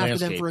going after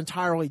landscape, them for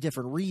entirely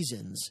different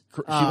reasons.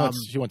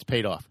 She wants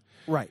paid off.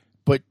 Right.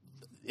 But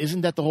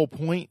isn't that the whole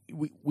point?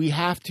 We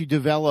have to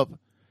develop,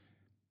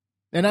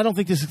 and I don't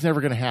think this is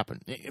ever going to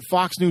happen.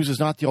 Fox News is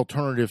not the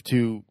alternative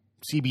to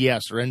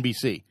CBS or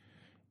NBC.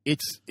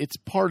 It's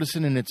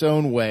partisan in its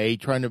own way,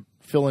 trying to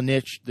fill a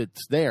niche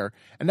that's there.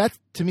 And that's,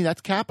 to me,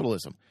 that's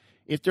capitalism.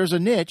 If there's a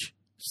niche,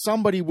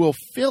 somebody will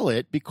fill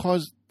it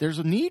because there's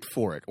a need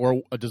for it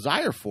or a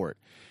desire for it.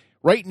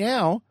 Right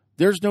now,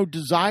 there's no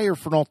desire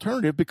for an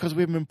alternative because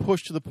we haven't been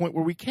pushed to the point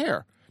where we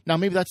care. Now,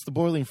 maybe that's the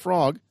boiling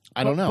frog.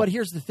 I don't know. But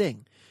here's the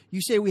thing.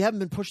 You say we haven't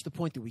been pushed to the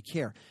point that we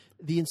care.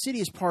 The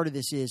insidious part of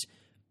this is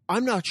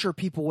I'm not sure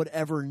people would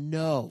ever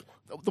know.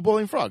 The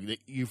boiling frog.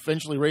 You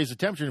eventually raise the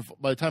temperature, and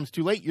by the time it's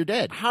too late, you're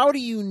dead. How do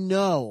you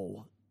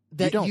know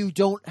that don't. you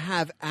don't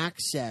have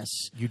access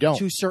You don't.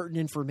 to certain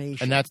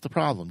information? And that's the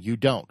problem. You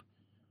don't.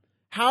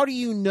 How do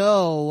you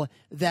know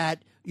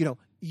that,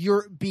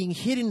 you're being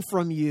hidden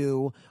from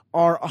you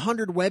are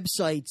 100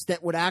 websites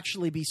that would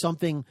actually be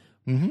something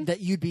that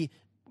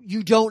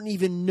you don't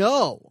even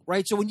know,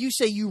 right? So when you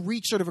say you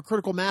reach sort of a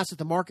critical mass that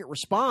the market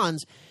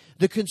responds,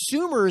 the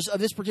consumers of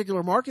this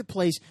particular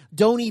marketplace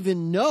don't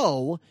even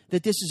know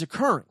that this is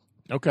occurring.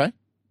 Okay.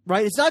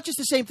 Right? It's not just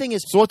the same thing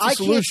as So what's the I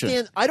solution?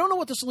 can't stand. I don't know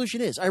what the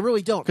solution is. I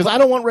really don't. Because I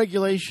don't want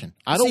regulation.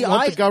 I don't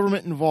want the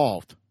government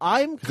involved.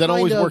 Because that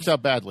always works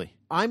out badly.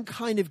 I'm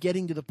kind of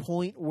getting to the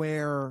point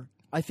where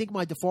I think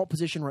my default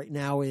position right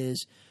now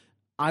is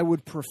I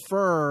would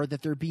prefer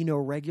that there be no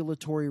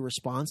regulatory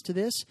response to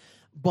this.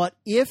 But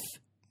if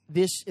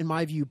this, in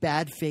my view,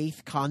 bad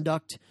faith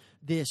conduct,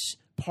 this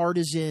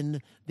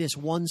partisan, this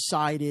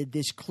one-sided,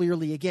 this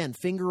clearly, again,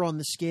 finger on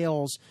the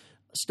scales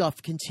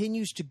stuff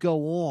continues to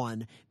go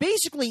on,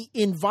 basically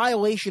in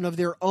violation of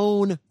their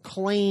own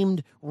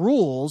claimed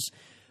rules,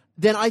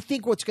 then I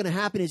think what's going to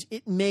happen is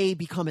it may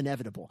become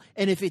inevitable.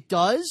 And if it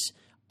does,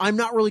 I'm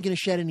not really going to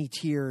shed any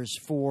tears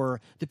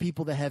for the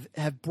people that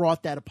have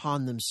brought that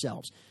upon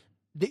themselves.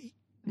 The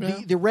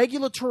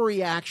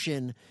regulatory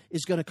action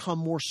is going to come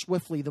more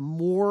swiftly the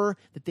more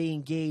that they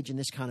engage in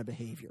this kind of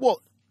behavior. Well,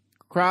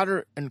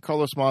 Crowder and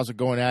Carlos Maza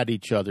going at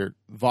each other,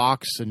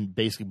 Vox and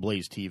basically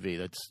Blaze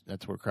TV.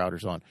 That's where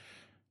Crowder's on.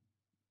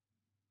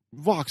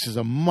 Vox is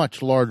a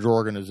much larger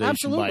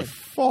organization by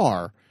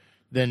far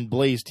than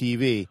Blaze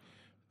TV,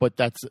 but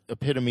that's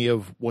epitome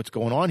of what's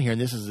going on here,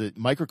 and this is a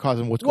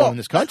microcosm of what's going on in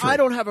this country. I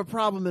don't have a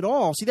problem at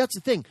all. See, that's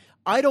the thing.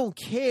 I don't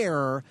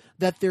care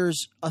that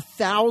there's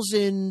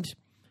 1,000,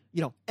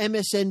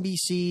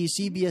 MSNBC,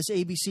 CBS,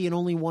 ABC, and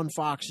only one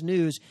Fox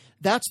News.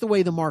 That's the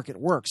way the market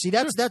works. See,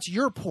 that's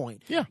your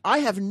point. Yeah. I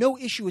have no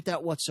issue with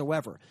that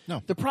whatsoever.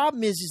 No. The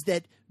problem is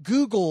that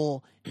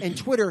Google and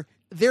Twitter,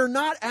 they're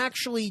not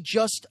actually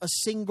just a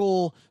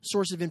single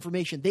source of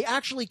information. They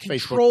actually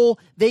control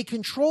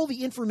the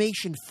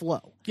information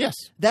flow. Yes.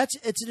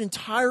 It's an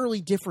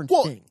entirely different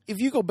thing. If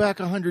you go back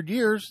 100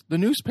 years, the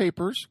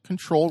newspapers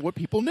controlled what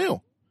people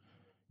knew.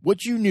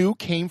 What you knew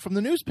came from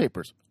the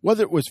newspapers.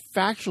 Whether it was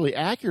factually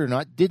accurate or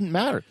not didn't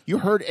matter. You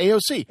heard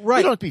AOC. Right.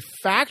 We don't have to be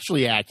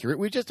factually accurate.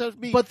 We just have to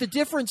be. But the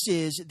difference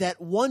is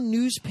that one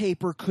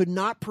newspaper could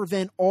not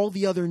prevent all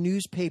the other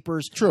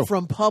newspapers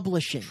from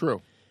publishing.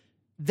 True.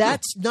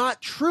 That's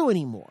not true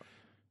anymore.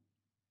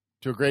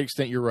 To a great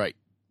extent, you're right.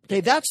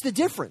 Okay, that's the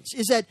difference.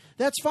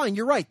 That's fine.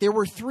 You're right. There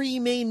were 3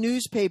 main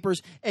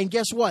newspapers, and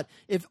guess what?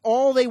 If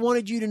all they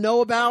wanted you to know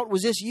about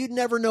was this, you'd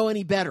never know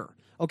any better.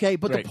 Okay,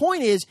 but the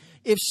point is,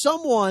 if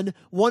someone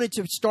wanted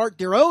to start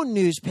their own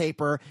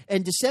newspaper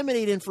and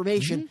disseminate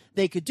information,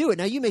 they could do it.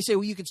 Now, you may say,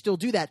 well, you can still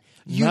do that.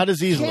 Not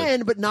as easily. You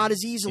can, but not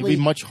as easily. It'd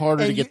be much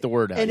harder to get the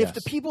word out. And if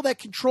the people that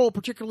control,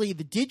 particularly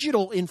the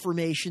digital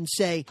information,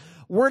 say,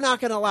 we're not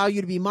going to allow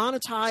you to be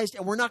monetized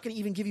and we're not going to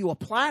even give you a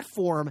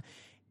platform,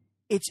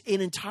 it's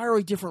an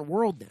entirely different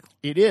world now.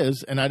 It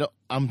is, and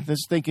I'm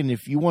just thinking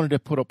if you wanted to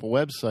put up a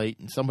website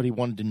and somebody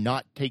wanted to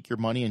not take your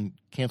money and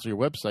cancel your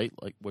website,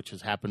 like which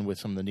has happened with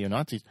some of the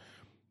neo-Nazis,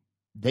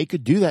 they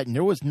could do that, and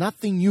there was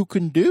nothing you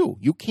can do.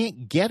 You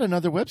can't get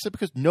another website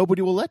because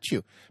nobody will let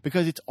you,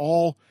 because it's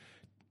all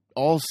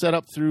set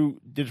up through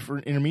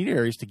different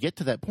intermediaries to get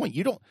to that point.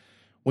 You don't.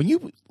 When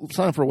you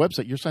sign up for a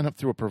website, you're signing up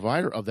through a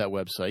provider of that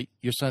website.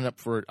 You're signing up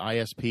for an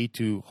ISP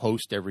to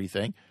host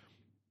everything.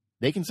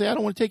 They can say, I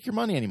don't want to take your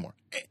money anymore.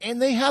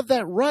 And they have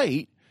that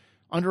right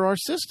under our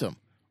system.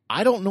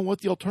 I don't know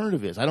what the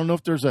alternative is. I don't know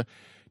if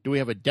do we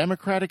have a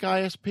Democratic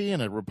ISP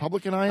and a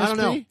Republican ISP? I don't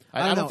know.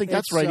 I don't think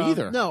that's right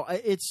either. No,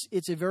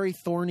 it's a very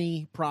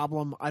thorny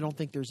problem. I don't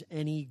think there's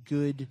any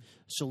good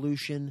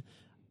solution.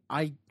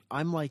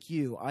 I'm like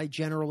you. I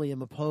generally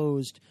am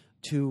opposed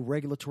to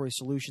regulatory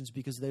solutions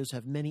because those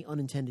have many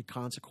unintended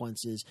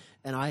consequences,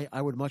 and I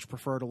would much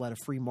prefer to let a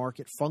free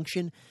market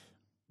function.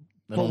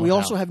 But we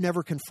also have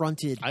never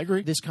confronted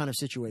this kind of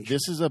situation.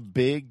 This is a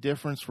big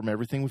difference from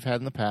everything we've had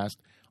in the past.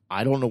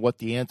 I don't know what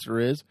the answer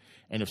is.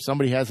 And if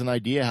somebody has an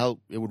idea how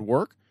it would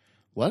work,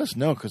 let us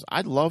know, because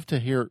I'd love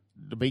to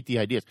debate the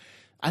ideas.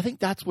 I think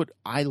that's what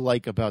I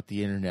like about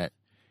the Internet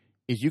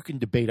is you can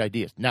debate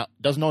ideas. Now,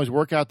 it doesn't always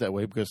work out that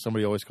way because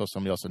somebody always calls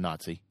somebody else a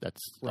Nazi.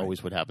 That's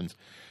always what happens.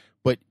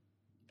 But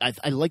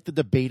I like the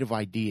debate of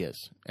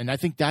ideas. And I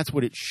think that's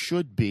what it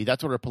should be.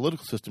 That's what our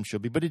political system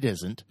should be, but it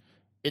isn't.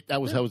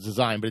 That was how it was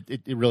designed, but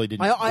it really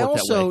didn't work I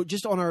also, that way.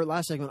 just on our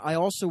last segment,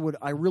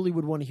 I really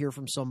would want to hear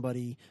from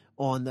somebody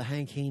on the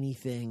Hank Haney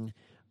thing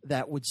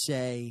that would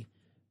say,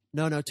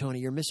 no, Tony,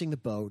 you're missing the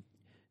boat.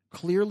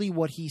 Clearly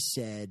what he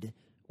said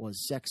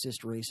was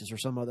sexist, racist, or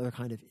some other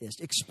kind of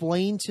ist.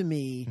 Explain to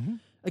me,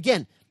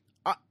 again,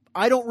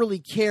 I don't really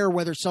care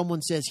whether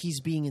someone says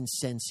he's being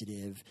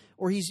insensitive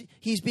or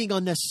he's being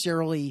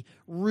unnecessarily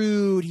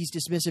rude, he's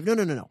dismissive.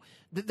 No.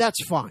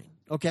 That's fine,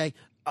 okay?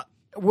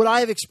 would I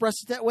have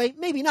expressed it that way?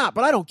 Maybe not,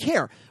 but I don't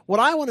care. What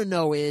I want to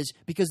know is,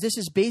 because this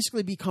has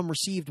basically become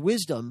received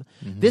wisdom,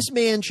 this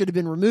man should have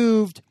been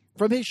removed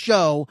from his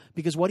show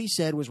because what he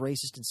said was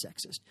racist and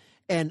sexist.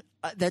 And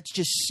that's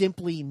just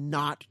simply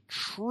not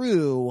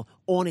true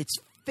on its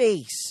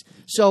face.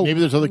 So maybe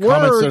there's other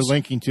comments they're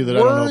linking to that I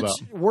don't know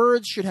about.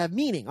 Words should have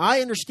meaning.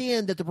 I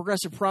understand that the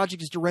Progressive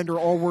Project is to render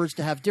all words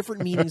to have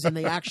different meanings than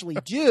they actually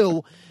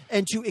do,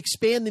 and to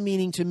expand the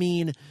meaning to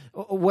mean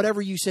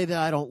whatever you say that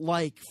I don't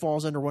like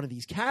falls under one of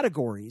these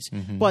categories.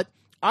 But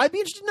I'd be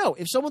interested to know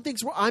if someone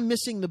thinks I'm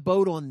missing the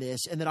boat on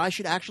this and that I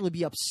should actually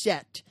be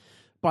upset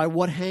by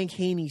what Hank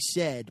Haney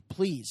said.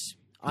 Please.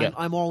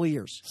 I'm all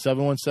ears.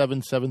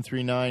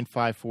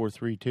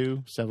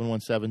 717-739-5432.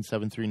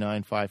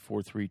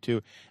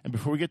 717-739-5432. And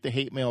before we get the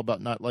hate mail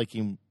about not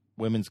liking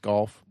women's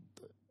golf,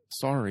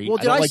 sorry. Well,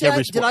 did I say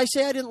I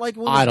didn't like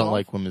women's golf? I don't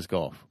like women's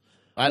golf.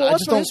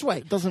 Let's put it this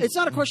way. It's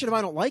not a question of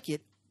I don't like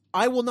it.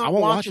 I will not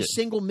watch a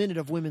single minute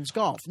of women's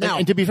golf. Now,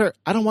 and to be fair,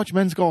 I don't watch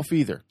men's golf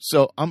either.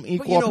 So I'm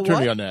equal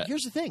opportunity on that.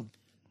 Here's the thing.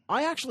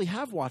 I actually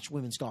have watched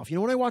women's golf. You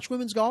know when I watched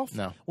women's golf?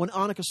 No. When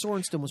Annika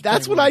Sorenstam was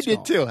That's playing what I women's did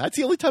golf. too. That's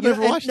the only time I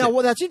ever watched it.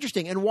 Well, that's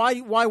interesting. And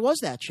why was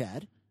that,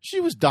 Chad? She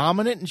was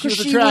dominant and she was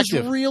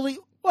attractive.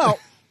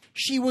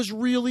 She was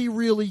really,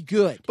 really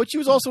good. But she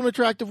was also an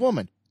attractive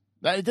woman.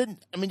 That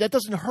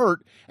doesn't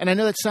hurt. And I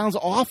know that sounds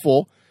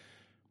awful,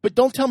 but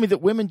don't tell me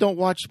that women don't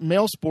watch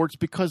male sports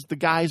because the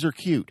guys are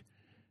cute.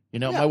 You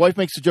know, my wife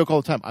makes a joke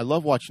all the time. I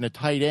love watching a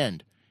tight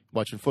end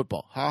watching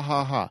football. Ha,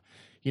 ha, ha.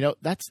 You know,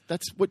 that's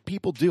what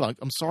people do.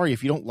 I'm sorry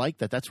if you don't like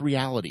that. That's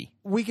reality.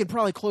 We could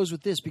probably close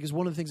with this because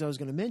one of the things I was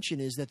going to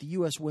mention is that the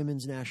U.S.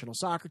 women's national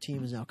soccer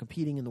team is now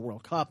competing in the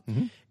World Cup,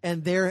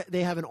 and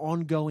they have an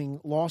ongoing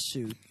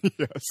lawsuit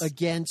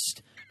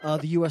against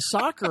the U.S.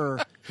 soccer,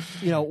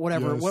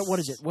 whatever. Yes. What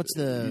is it? What's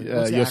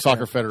the U.S.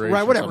 Soccer Federation?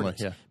 Right, whatever it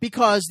is. Yeah.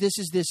 Because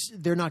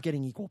they're not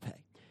getting equal pay.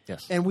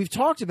 Yes. And we've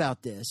talked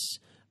about this,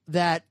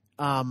 that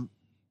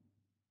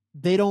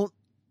they don't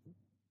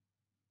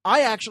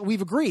 –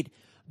 we've agreed.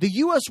 The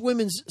U.S.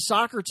 women's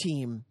soccer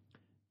team,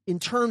 in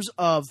terms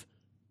of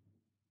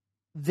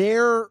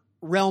their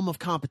realm of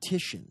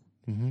competition,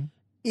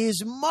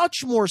 is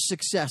much more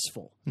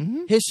successful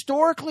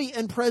historically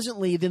and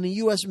presently than the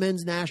U.S.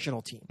 men's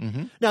national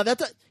team. Now,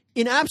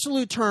 in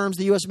absolute terms,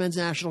 the U.S. men's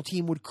national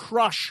team would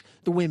crush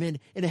the women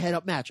in a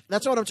head-up match.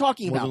 That's what I'm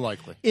talking about. More than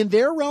likely. In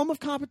their realm of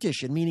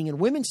competition, meaning in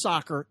women's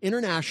soccer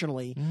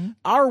internationally,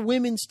 our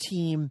women's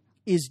team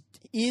is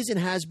and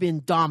has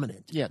been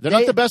dominant. Yeah, they're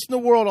not the best in the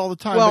world all the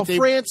time. Well,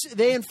 but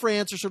they and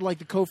France are sort of like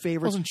the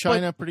co-favorites. Wasn't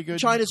China pretty good?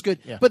 China's good.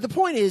 Yeah. But the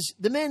point is,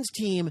 the men's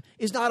team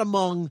is not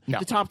among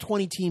the top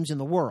 20 teams in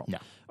the world. No.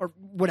 Or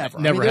whatever.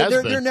 Never has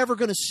been. They're never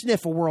going to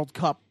sniff a World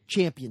Cup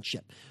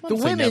championship. The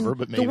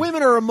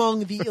women are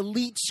among the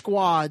elite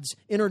squads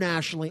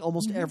internationally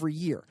almost every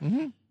year.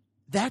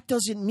 That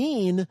doesn't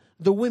mean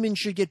the women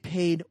should get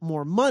paid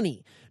more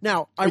money.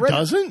 Now, I read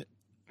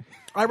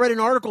an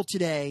article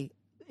today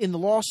in the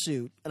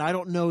lawsuit, and I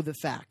don't know the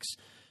facts.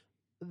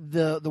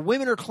 The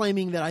women are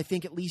claiming that I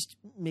think at least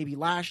maybe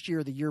last year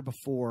or the year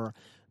before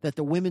that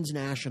the women's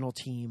national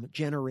team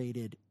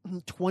generated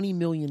 $20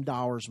 million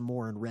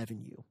more in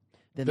revenue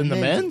than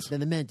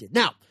the men did.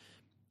 Now,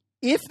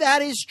 if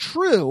that is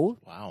true,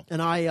 wow,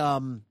 and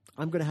I'm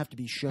going to have to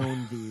be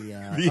shown the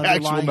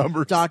actual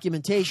numbers,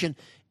 documentation.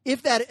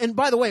 If that, and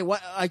by the way,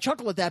 I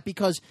chuckle at that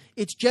because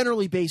it's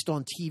generally based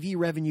on TV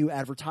revenue,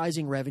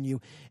 advertising revenue,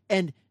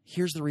 and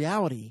here's the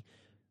reality.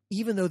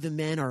 Even though the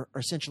men are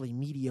essentially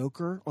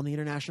mediocre on the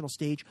international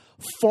stage,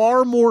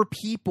 far more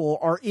people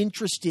are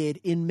interested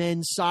in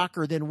men's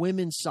soccer than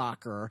women's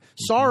soccer.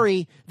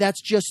 Sorry,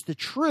 that's just the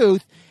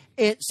truth.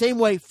 And same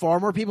way, far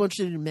more people are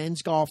interested in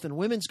men's golf than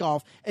women's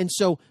golf. And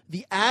so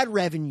the ad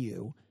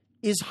revenue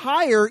is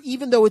higher,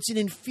 even though it's an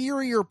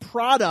inferior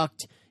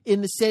product in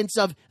the sense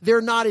of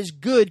they're not as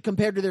good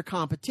compared to their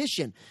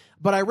competition.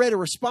 But I read a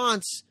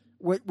response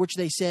which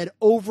they said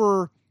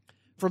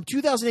from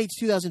 2008 to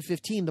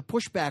 2015, the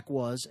pushback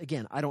was,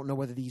 again, I don't know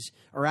whether these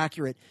are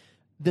accurate,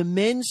 the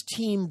men's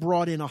team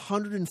brought in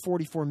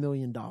 $144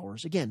 million.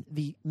 Again,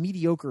 the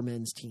mediocre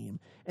men's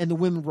team. And the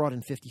women brought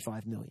in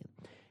 $55 million.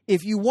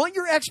 If you want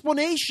your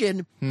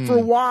explanation for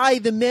why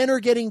the men are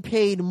getting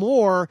paid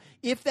more,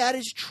 if that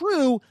is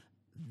true,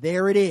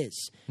 there it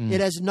is.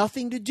 It has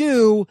nothing to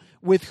do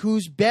with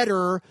who's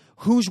better,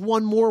 who's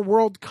won more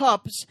World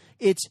Cups.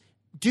 It's,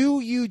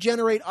 do you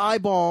generate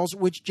eyeballs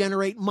which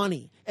generate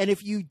money? And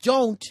if you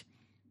don't,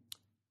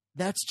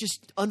 that's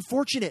just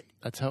unfortunate.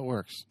 That's how it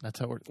works.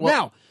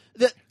 Well,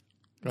 now,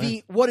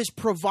 what is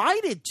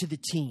provided to the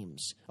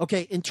teams,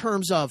 okay, in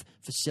terms of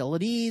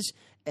facilities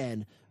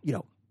and,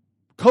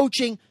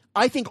 coaching,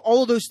 I think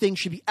all of those things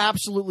should be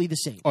absolutely the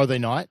same. Are they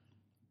not?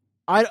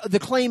 The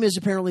claim is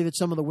apparently that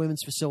some of the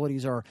women's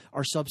facilities are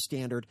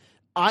substandard.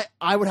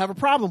 I would have a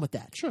problem with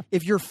that. Sure.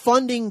 If you're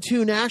funding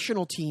two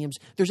national teams,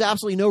 there's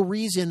absolutely no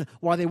reason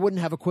why they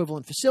wouldn't have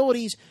equivalent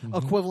facilities,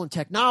 equivalent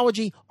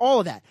technology, all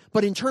of that.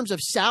 But in terms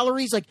of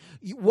salaries, like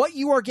what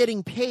you are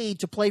getting paid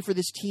to play for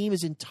this team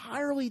is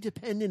entirely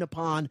dependent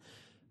upon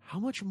how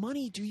much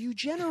money do you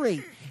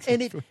generate?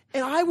 And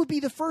I would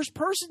be the first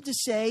person to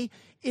say,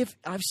 if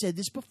I've said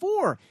this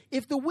before,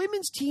 if the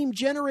women's team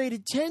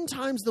generated 10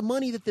 times the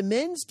money that the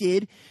men's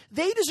did,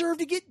 they deserve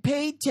to get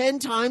paid 10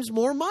 times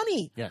more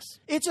money. Yes.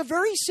 It's a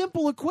very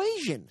simple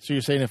equation. So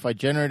you're saying if I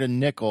generate a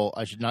nickel,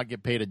 I should not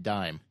get paid a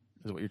dime?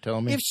 Is what you're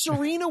telling me? If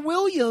Serena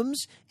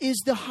Williams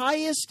is the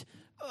highest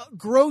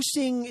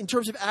grossing in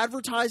terms of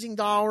advertising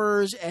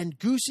dollars and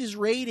Goose's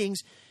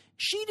ratings,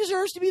 she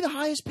deserves to be the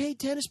highest paid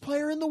tennis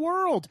player in the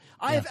world.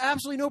 I have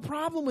absolutely no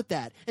problem with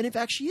that. And in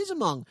fact, she is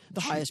among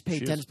the highest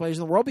paid tennis players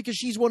in the world because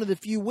she's one of the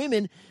few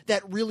women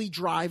that really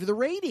drive the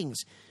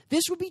ratings.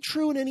 This would be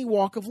true in any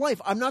walk of life.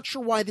 I'm not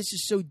sure why this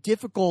is so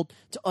difficult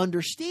to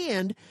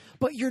understand,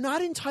 but you're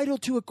not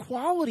entitled to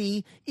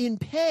equality in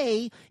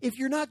pay if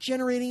you're not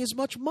generating as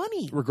much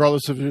money.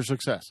 Regardless of your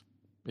success.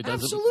 It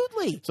doesn't.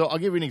 Absolutely. So I'll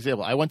give you an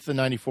example. I went to the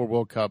 94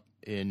 World Cup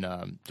in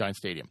Giant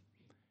Stadium,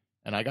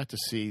 and I got to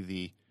see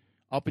the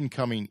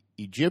up-and-coming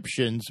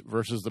Egyptians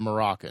versus the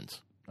Moroccans,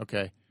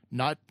 okay?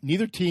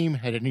 Neither team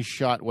had any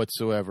shot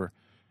whatsoever.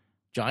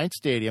 Giant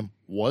Stadium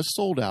was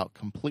sold out,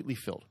 completely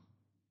filled.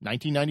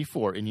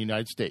 1994 in the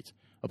United States,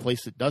 a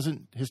place that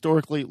doesn't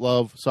historically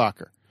love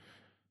soccer.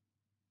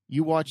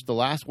 You watched the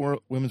last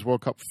Women's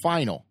World Cup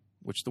final,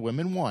 which the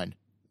women won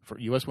for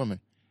U.S. women.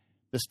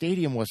 The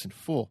stadium wasn't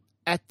full.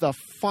 At the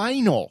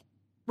final.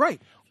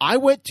 Right. I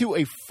went to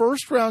a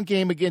first-round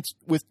game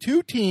with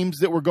two teams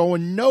that were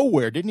going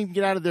nowhere, didn't even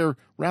get out of their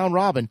round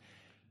robin,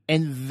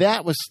 and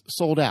that was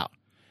sold out.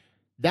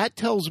 That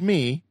tells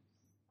me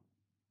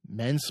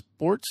men's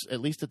sports, at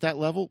least at that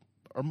level,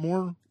 are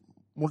more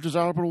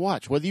desirable to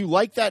watch. Whether you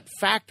like that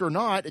fact or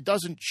not, it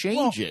doesn't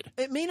change it.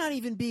 It may not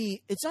even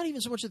be – it's not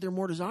even so much that they're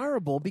more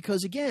desirable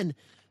because, again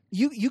 –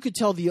 You could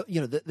tell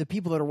the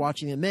people that are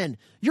watching the men,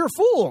 you're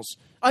fools.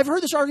 I've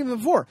heard this argument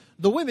before.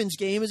 The women's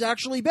game is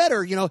actually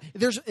better.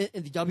 There's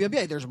in the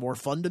WNBA, there's more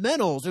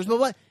fundamentals. There's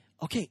more.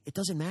 Okay, it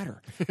doesn't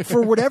matter.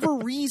 For whatever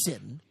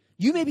reason,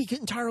 you may be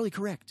entirely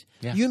correct.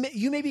 Yeah.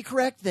 You may be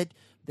correct that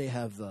they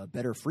have a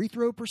better free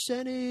throw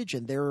percentage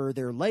and their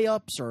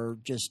layups are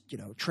just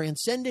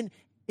transcendent.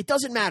 It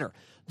doesn't matter.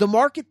 The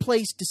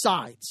marketplace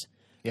decides.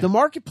 Yeah. The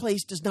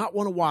marketplace does not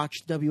want to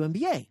watch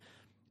WNBA.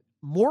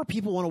 More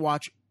people want to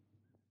watch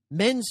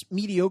men's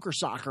mediocre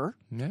soccer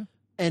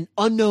and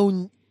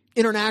unknown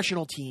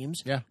international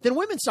teams than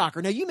women's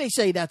soccer. Now, you may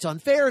say that's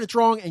unfair and it's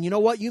wrong, and you know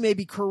what? You may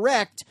be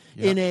correct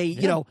in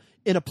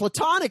a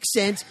platonic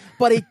sense,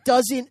 but it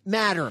doesn't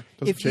matter.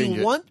 If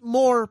you want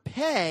more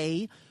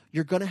pay,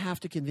 you're going to have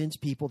to convince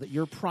people that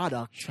your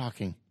product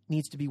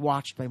needs to be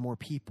watched by more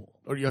people.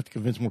 Or you have to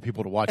convince more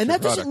people to watch and your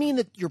that product. doesn't mean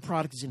that your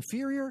product is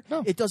inferior.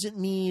 No. It doesn't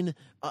mean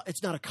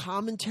it's not a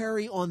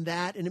commentary on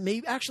that, and it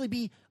may actually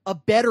be a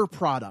better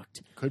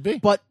product. Could be.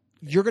 But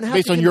you're going to have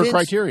based to on your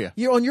criteria.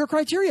 You're on your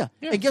criteria.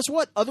 Yeah. And guess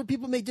what? Other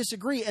people may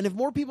disagree. And if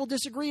more people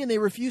disagree and they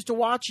refuse to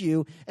watch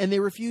you and they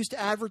refuse to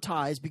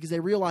advertise because they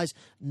realize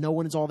no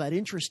one is all that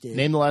interested.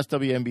 Name the last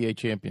WNBA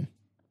champion.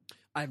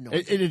 I have no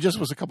idea. It just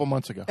was a couple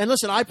months ago. And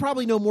listen, I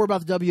probably know more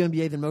about the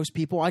WNBA than most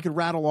people. I could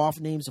rattle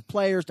off names of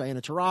players: Diana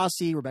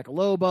Taurasi, Rebecca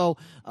Lobo,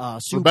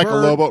 Sue Rebecca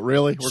Bird. Lobo,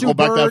 really? We're Sue going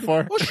back Bird. that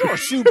far? Well, sure.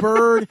 Sue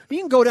Bird. You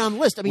can go down the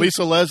list. I mean,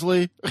 Lisa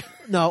Leslie.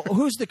 No,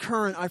 who's the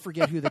current? I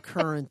forget who the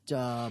current.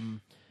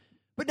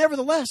 But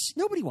nevertheless,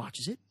 nobody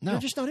watches it. No.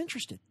 They're just not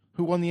interested.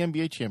 Who won the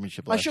NBA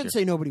championship last I shouldn't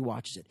year? say nobody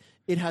watches it.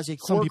 It has a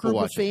Some core people group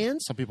of watch it.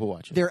 fans. Some people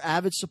watch it. They're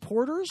avid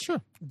supporters.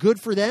 Sure. Good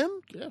for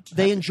them. Yeah,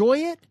 they enjoy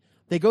it.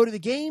 They go to the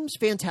games.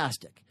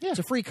 Fantastic. Yeah. It's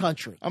a free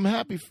country. I'm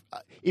happy.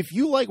 If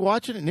you like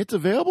watching it and it's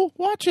available,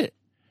 watch it.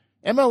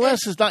 MLS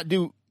does not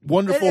do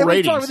wonderful and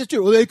ratings. We talk about this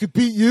too. Well, they could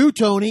beat you,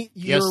 Tony.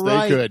 You're Yes, they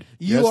right. could.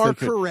 You Yes, are they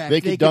could. correct.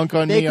 They could dunk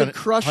on me They could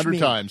crush 100 me.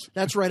 times.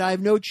 That's right. I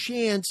have no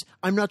chance.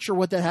 I'm not sure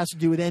what that has to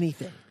do with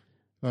anything.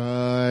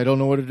 I don't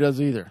know what it does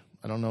either.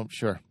 I don't know.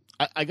 Sure.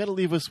 I got to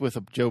leave us with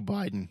a Joe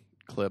Biden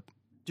clip.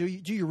 Do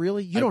you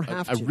really? You don't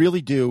have to. I really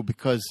do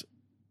because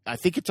I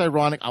think it's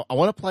ironic. I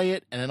want to play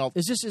it, and then I'll.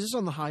 Is this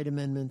on the Hyde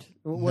Amendment?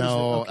 What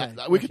No, is it?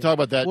 Okay. we can talk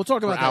about that. We'll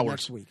talk about for that hours.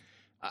 next week.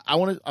 I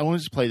want to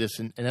just play this,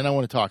 and then I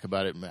want to talk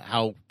about it.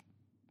 How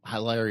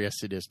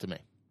hilarious it is to me.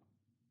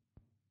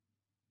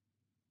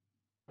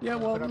 Yeah,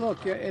 well,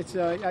 look, it's.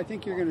 I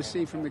think you're going to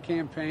see from the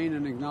campaign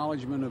an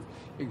acknowledgement of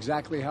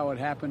exactly how it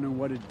happened and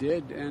what it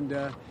did, and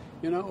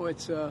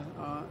it's.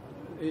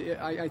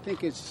 I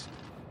think it's.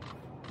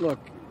 Look,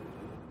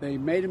 they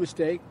made a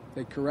mistake.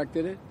 They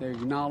corrected it. They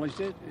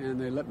acknowledged it,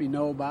 and they let me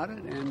know about it.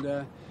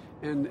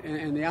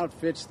 And the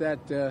outfits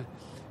that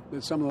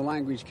some of the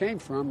language came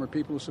from are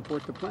people who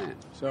support the plan.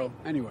 So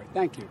anyway,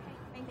 thank you.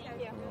 Thank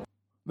you.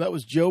 That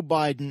was Joe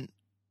Biden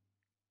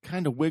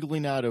kind of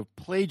wiggling out of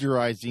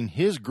plagiarizing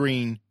his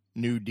Green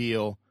New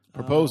Deal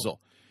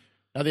proposal.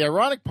 Now, the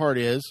ironic part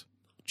is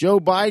Joe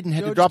Biden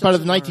had to drop out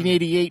of the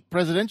 1988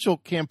 presidential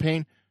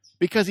campaign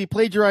because he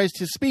plagiarized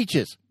his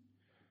speeches.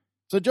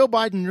 So Joe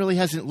Biden really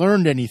hasn't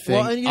learned anything.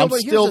 Well, and I'm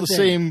still the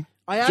same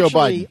Joe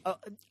Biden.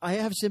 I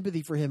have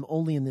sympathy for him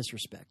only in this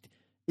respect,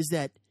 is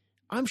that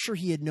I'm sure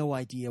he had no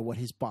idea what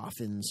his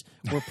boffins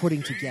were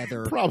putting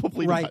together.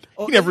 Probably right?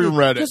 not. He never even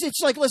read it. Because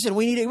it's like, listen,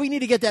 we need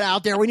to get that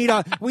out there. We need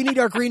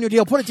our Green New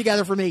Deal. Put it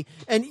together for me.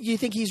 And you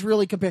think he's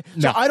really compared?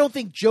 No. So I don't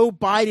think Joe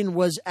Biden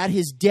was at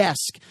his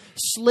desk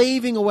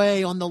slaving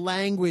away on the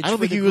language. I don't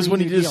for think the he was Green when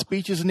he New did his Deal.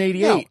 speeches in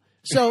 '88. No.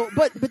 So,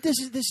 but this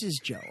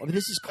is Joe. I mean,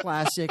 this is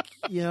classic.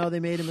 They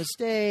made a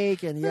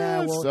mistake, and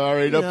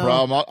sorry, no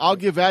problem. I'll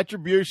give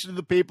attribution to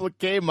the people that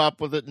came up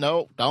with it.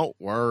 No, don't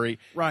worry.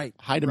 Right.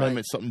 Hyde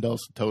Amendment something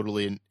else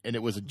totally, and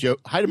it was a joke.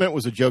 Hyde Amendment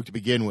was a joke to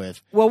begin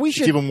with. Well, we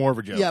should it's even more of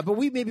a joke. Yeah, but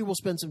maybe we'll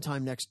spend some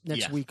time next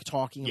week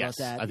talking Yes,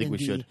 about that. I think we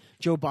should.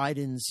 Joe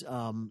Biden's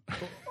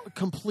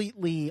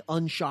completely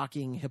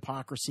unshocking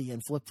hypocrisy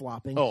and flip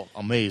flopping. Oh,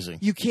 amazing!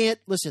 You can't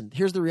listen.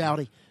 Here's the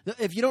reality.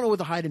 If you don't know what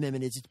the Hyde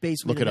Amendment is, it's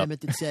basically an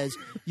amendment that says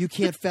you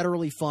can't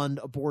federally fund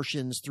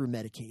abortions through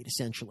Medicaid,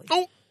 essentially.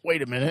 Oh,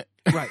 wait a minute.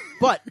 Right.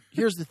 But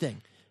here's the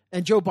thing.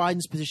 And Joe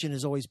Biden's position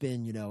has always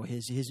been,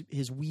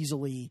 his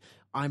weaselly,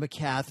 I'm a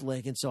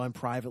Catholic, and so I'm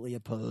privately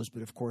opposed.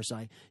 But, of course,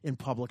 in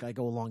public, I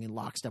go along in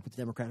lockstep with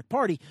the Democratic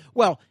Party.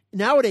 Well,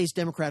 nowadays,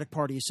 Democratic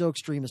Party is so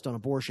extremist on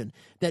abortion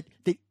that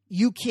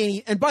you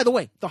can't – and, by the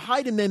way, the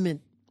Hyde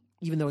Amendment,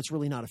 even though it's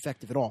really not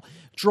effective at all,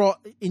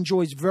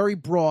 enjoys very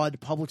broad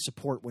public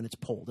support when it's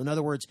polled. In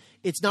other words,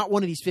 it's not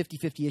one of these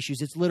 50-50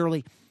 issues. It's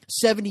literally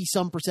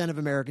 70-some% of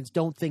Americans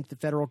don't think the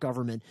federal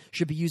government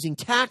should be using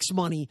tax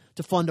money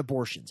to fund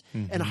abortions.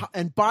 Mm-hmm.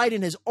 And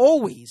Biden has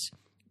always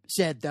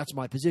said, that's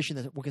my position.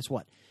 Well, guess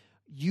what?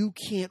 You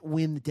can't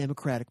win the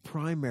Democratic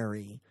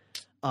primary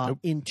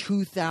in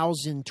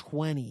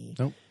 2020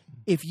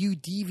 if you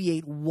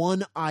deviate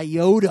one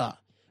iota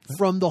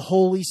from the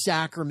holy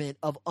sacrament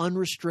of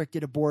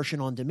unrestricted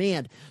abortion on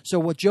demand. So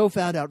what Joe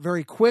found out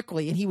very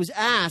quickly, and he was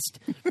asked,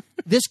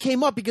 this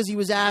came up because he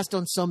was asked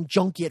on some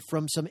junket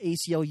from some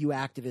ACLU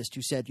activist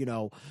who said,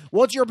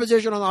 what's your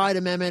position on the Hyde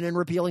Amendment and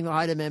repealing the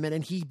Hyde Amendment?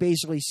 And he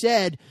basically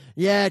said,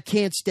 yeah, it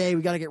can't stay.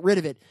 We got to get rid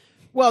of it.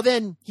 Well,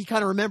 then he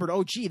kind of remembered,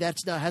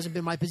 that hasn't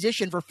been my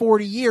position for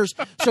 40 years.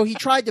 So he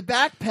tried to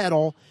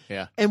backpedal.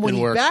 Yeah, and when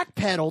he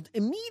backpedaled,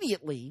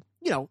 immediately,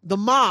 the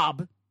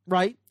mob,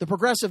 right, the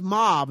progressive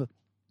mob,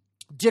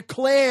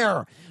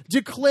 declare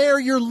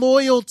your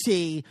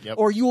loyalty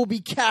or you will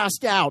be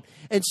cast out.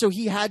 And so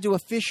he had to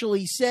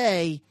officially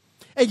say,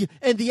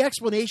 and the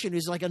explanation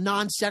is like a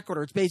non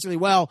sequitur. It's basically,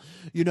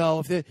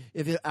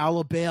 if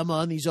Alabama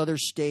and these other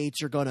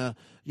states are going to,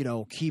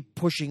 keep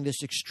pushing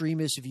this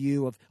extremist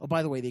view of, oh,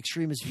 by the way, the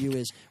extremist view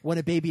is when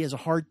a baby has a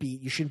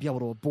heartbeat, you shouldn't be able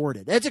to abort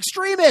it. That's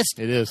extremist.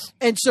 It is.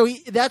 And so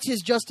that's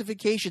his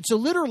justification. So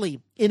literally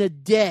in a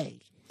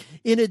day,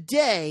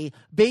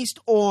 based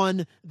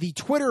on the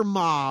Twitter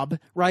mob,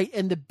 right,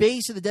 and the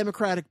base of the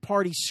Democratic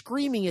Party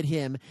screaming at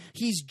him,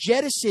 he's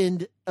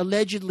jettisoned,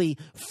 allegedly,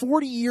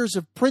 40 years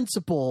of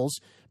principles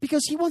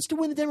because he wants to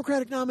win the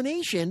Democratic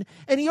nomination,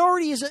 and he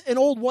already is an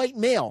old white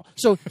male.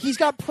 So he's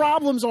got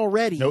problems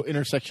already. No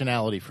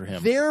intersectionality for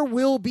him. There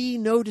will be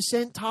no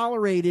dissent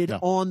tolerated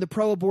on the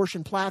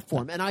pro-abortion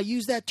platform. And I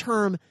use that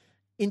term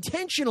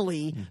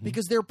intentionally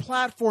because their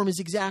platform is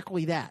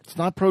exactly that. It's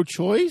not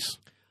pro-choice?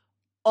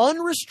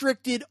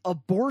 Unrestricted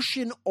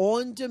abortion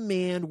on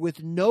demand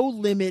with no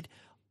limit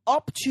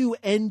up to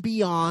and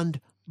beyond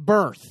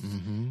birth.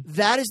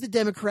 That is the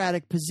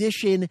Democratic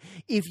position.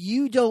 If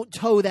you don't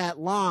toe that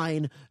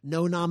line,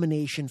 no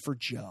nomination for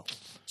Joe.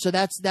 So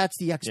that's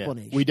the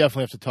explanation. Yeah, we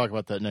definitely have to talk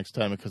about that next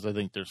time because I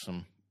think there's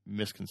some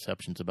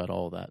misconceptions about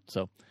all of that.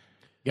 So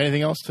you got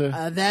anything else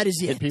to that is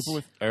hit it. people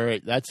with? All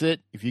right, that's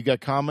it. If you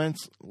got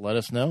comments, let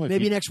us know.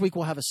 Maybe next week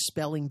we'll have a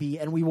spelling bee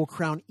and we will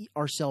crown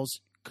ourselves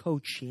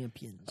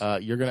co-champions.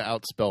 You're going to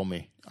outspell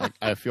me.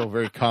 I feel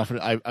very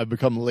confident. I've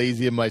become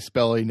lazy in my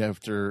spelling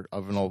after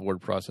I've been on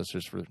word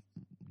processors for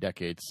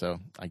decades, so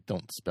I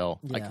don't spell.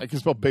 Yeah. I can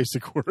spell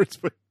basic words,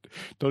 but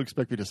don't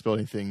expect me to spell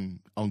anything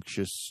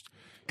unctuous.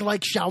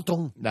 Like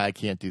Schaltung. No, I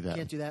can't do that.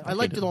 Can't do that. I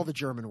liked all the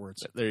German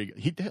words. There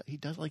you go. He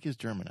does like his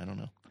German. I don't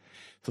know.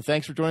 So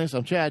thanks for joining us.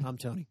 I'm Chad. I'm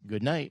Tony.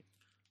 Good night.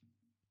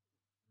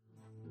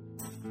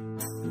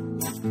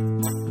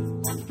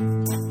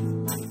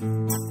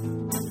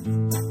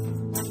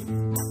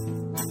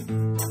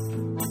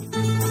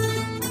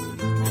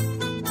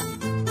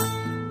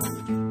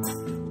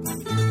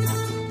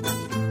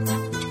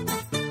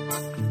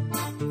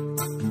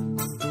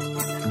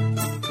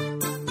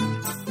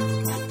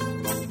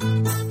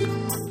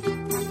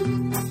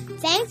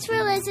 Thanks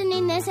for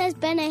listening. This has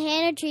been a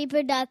Hannah Tree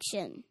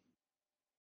production.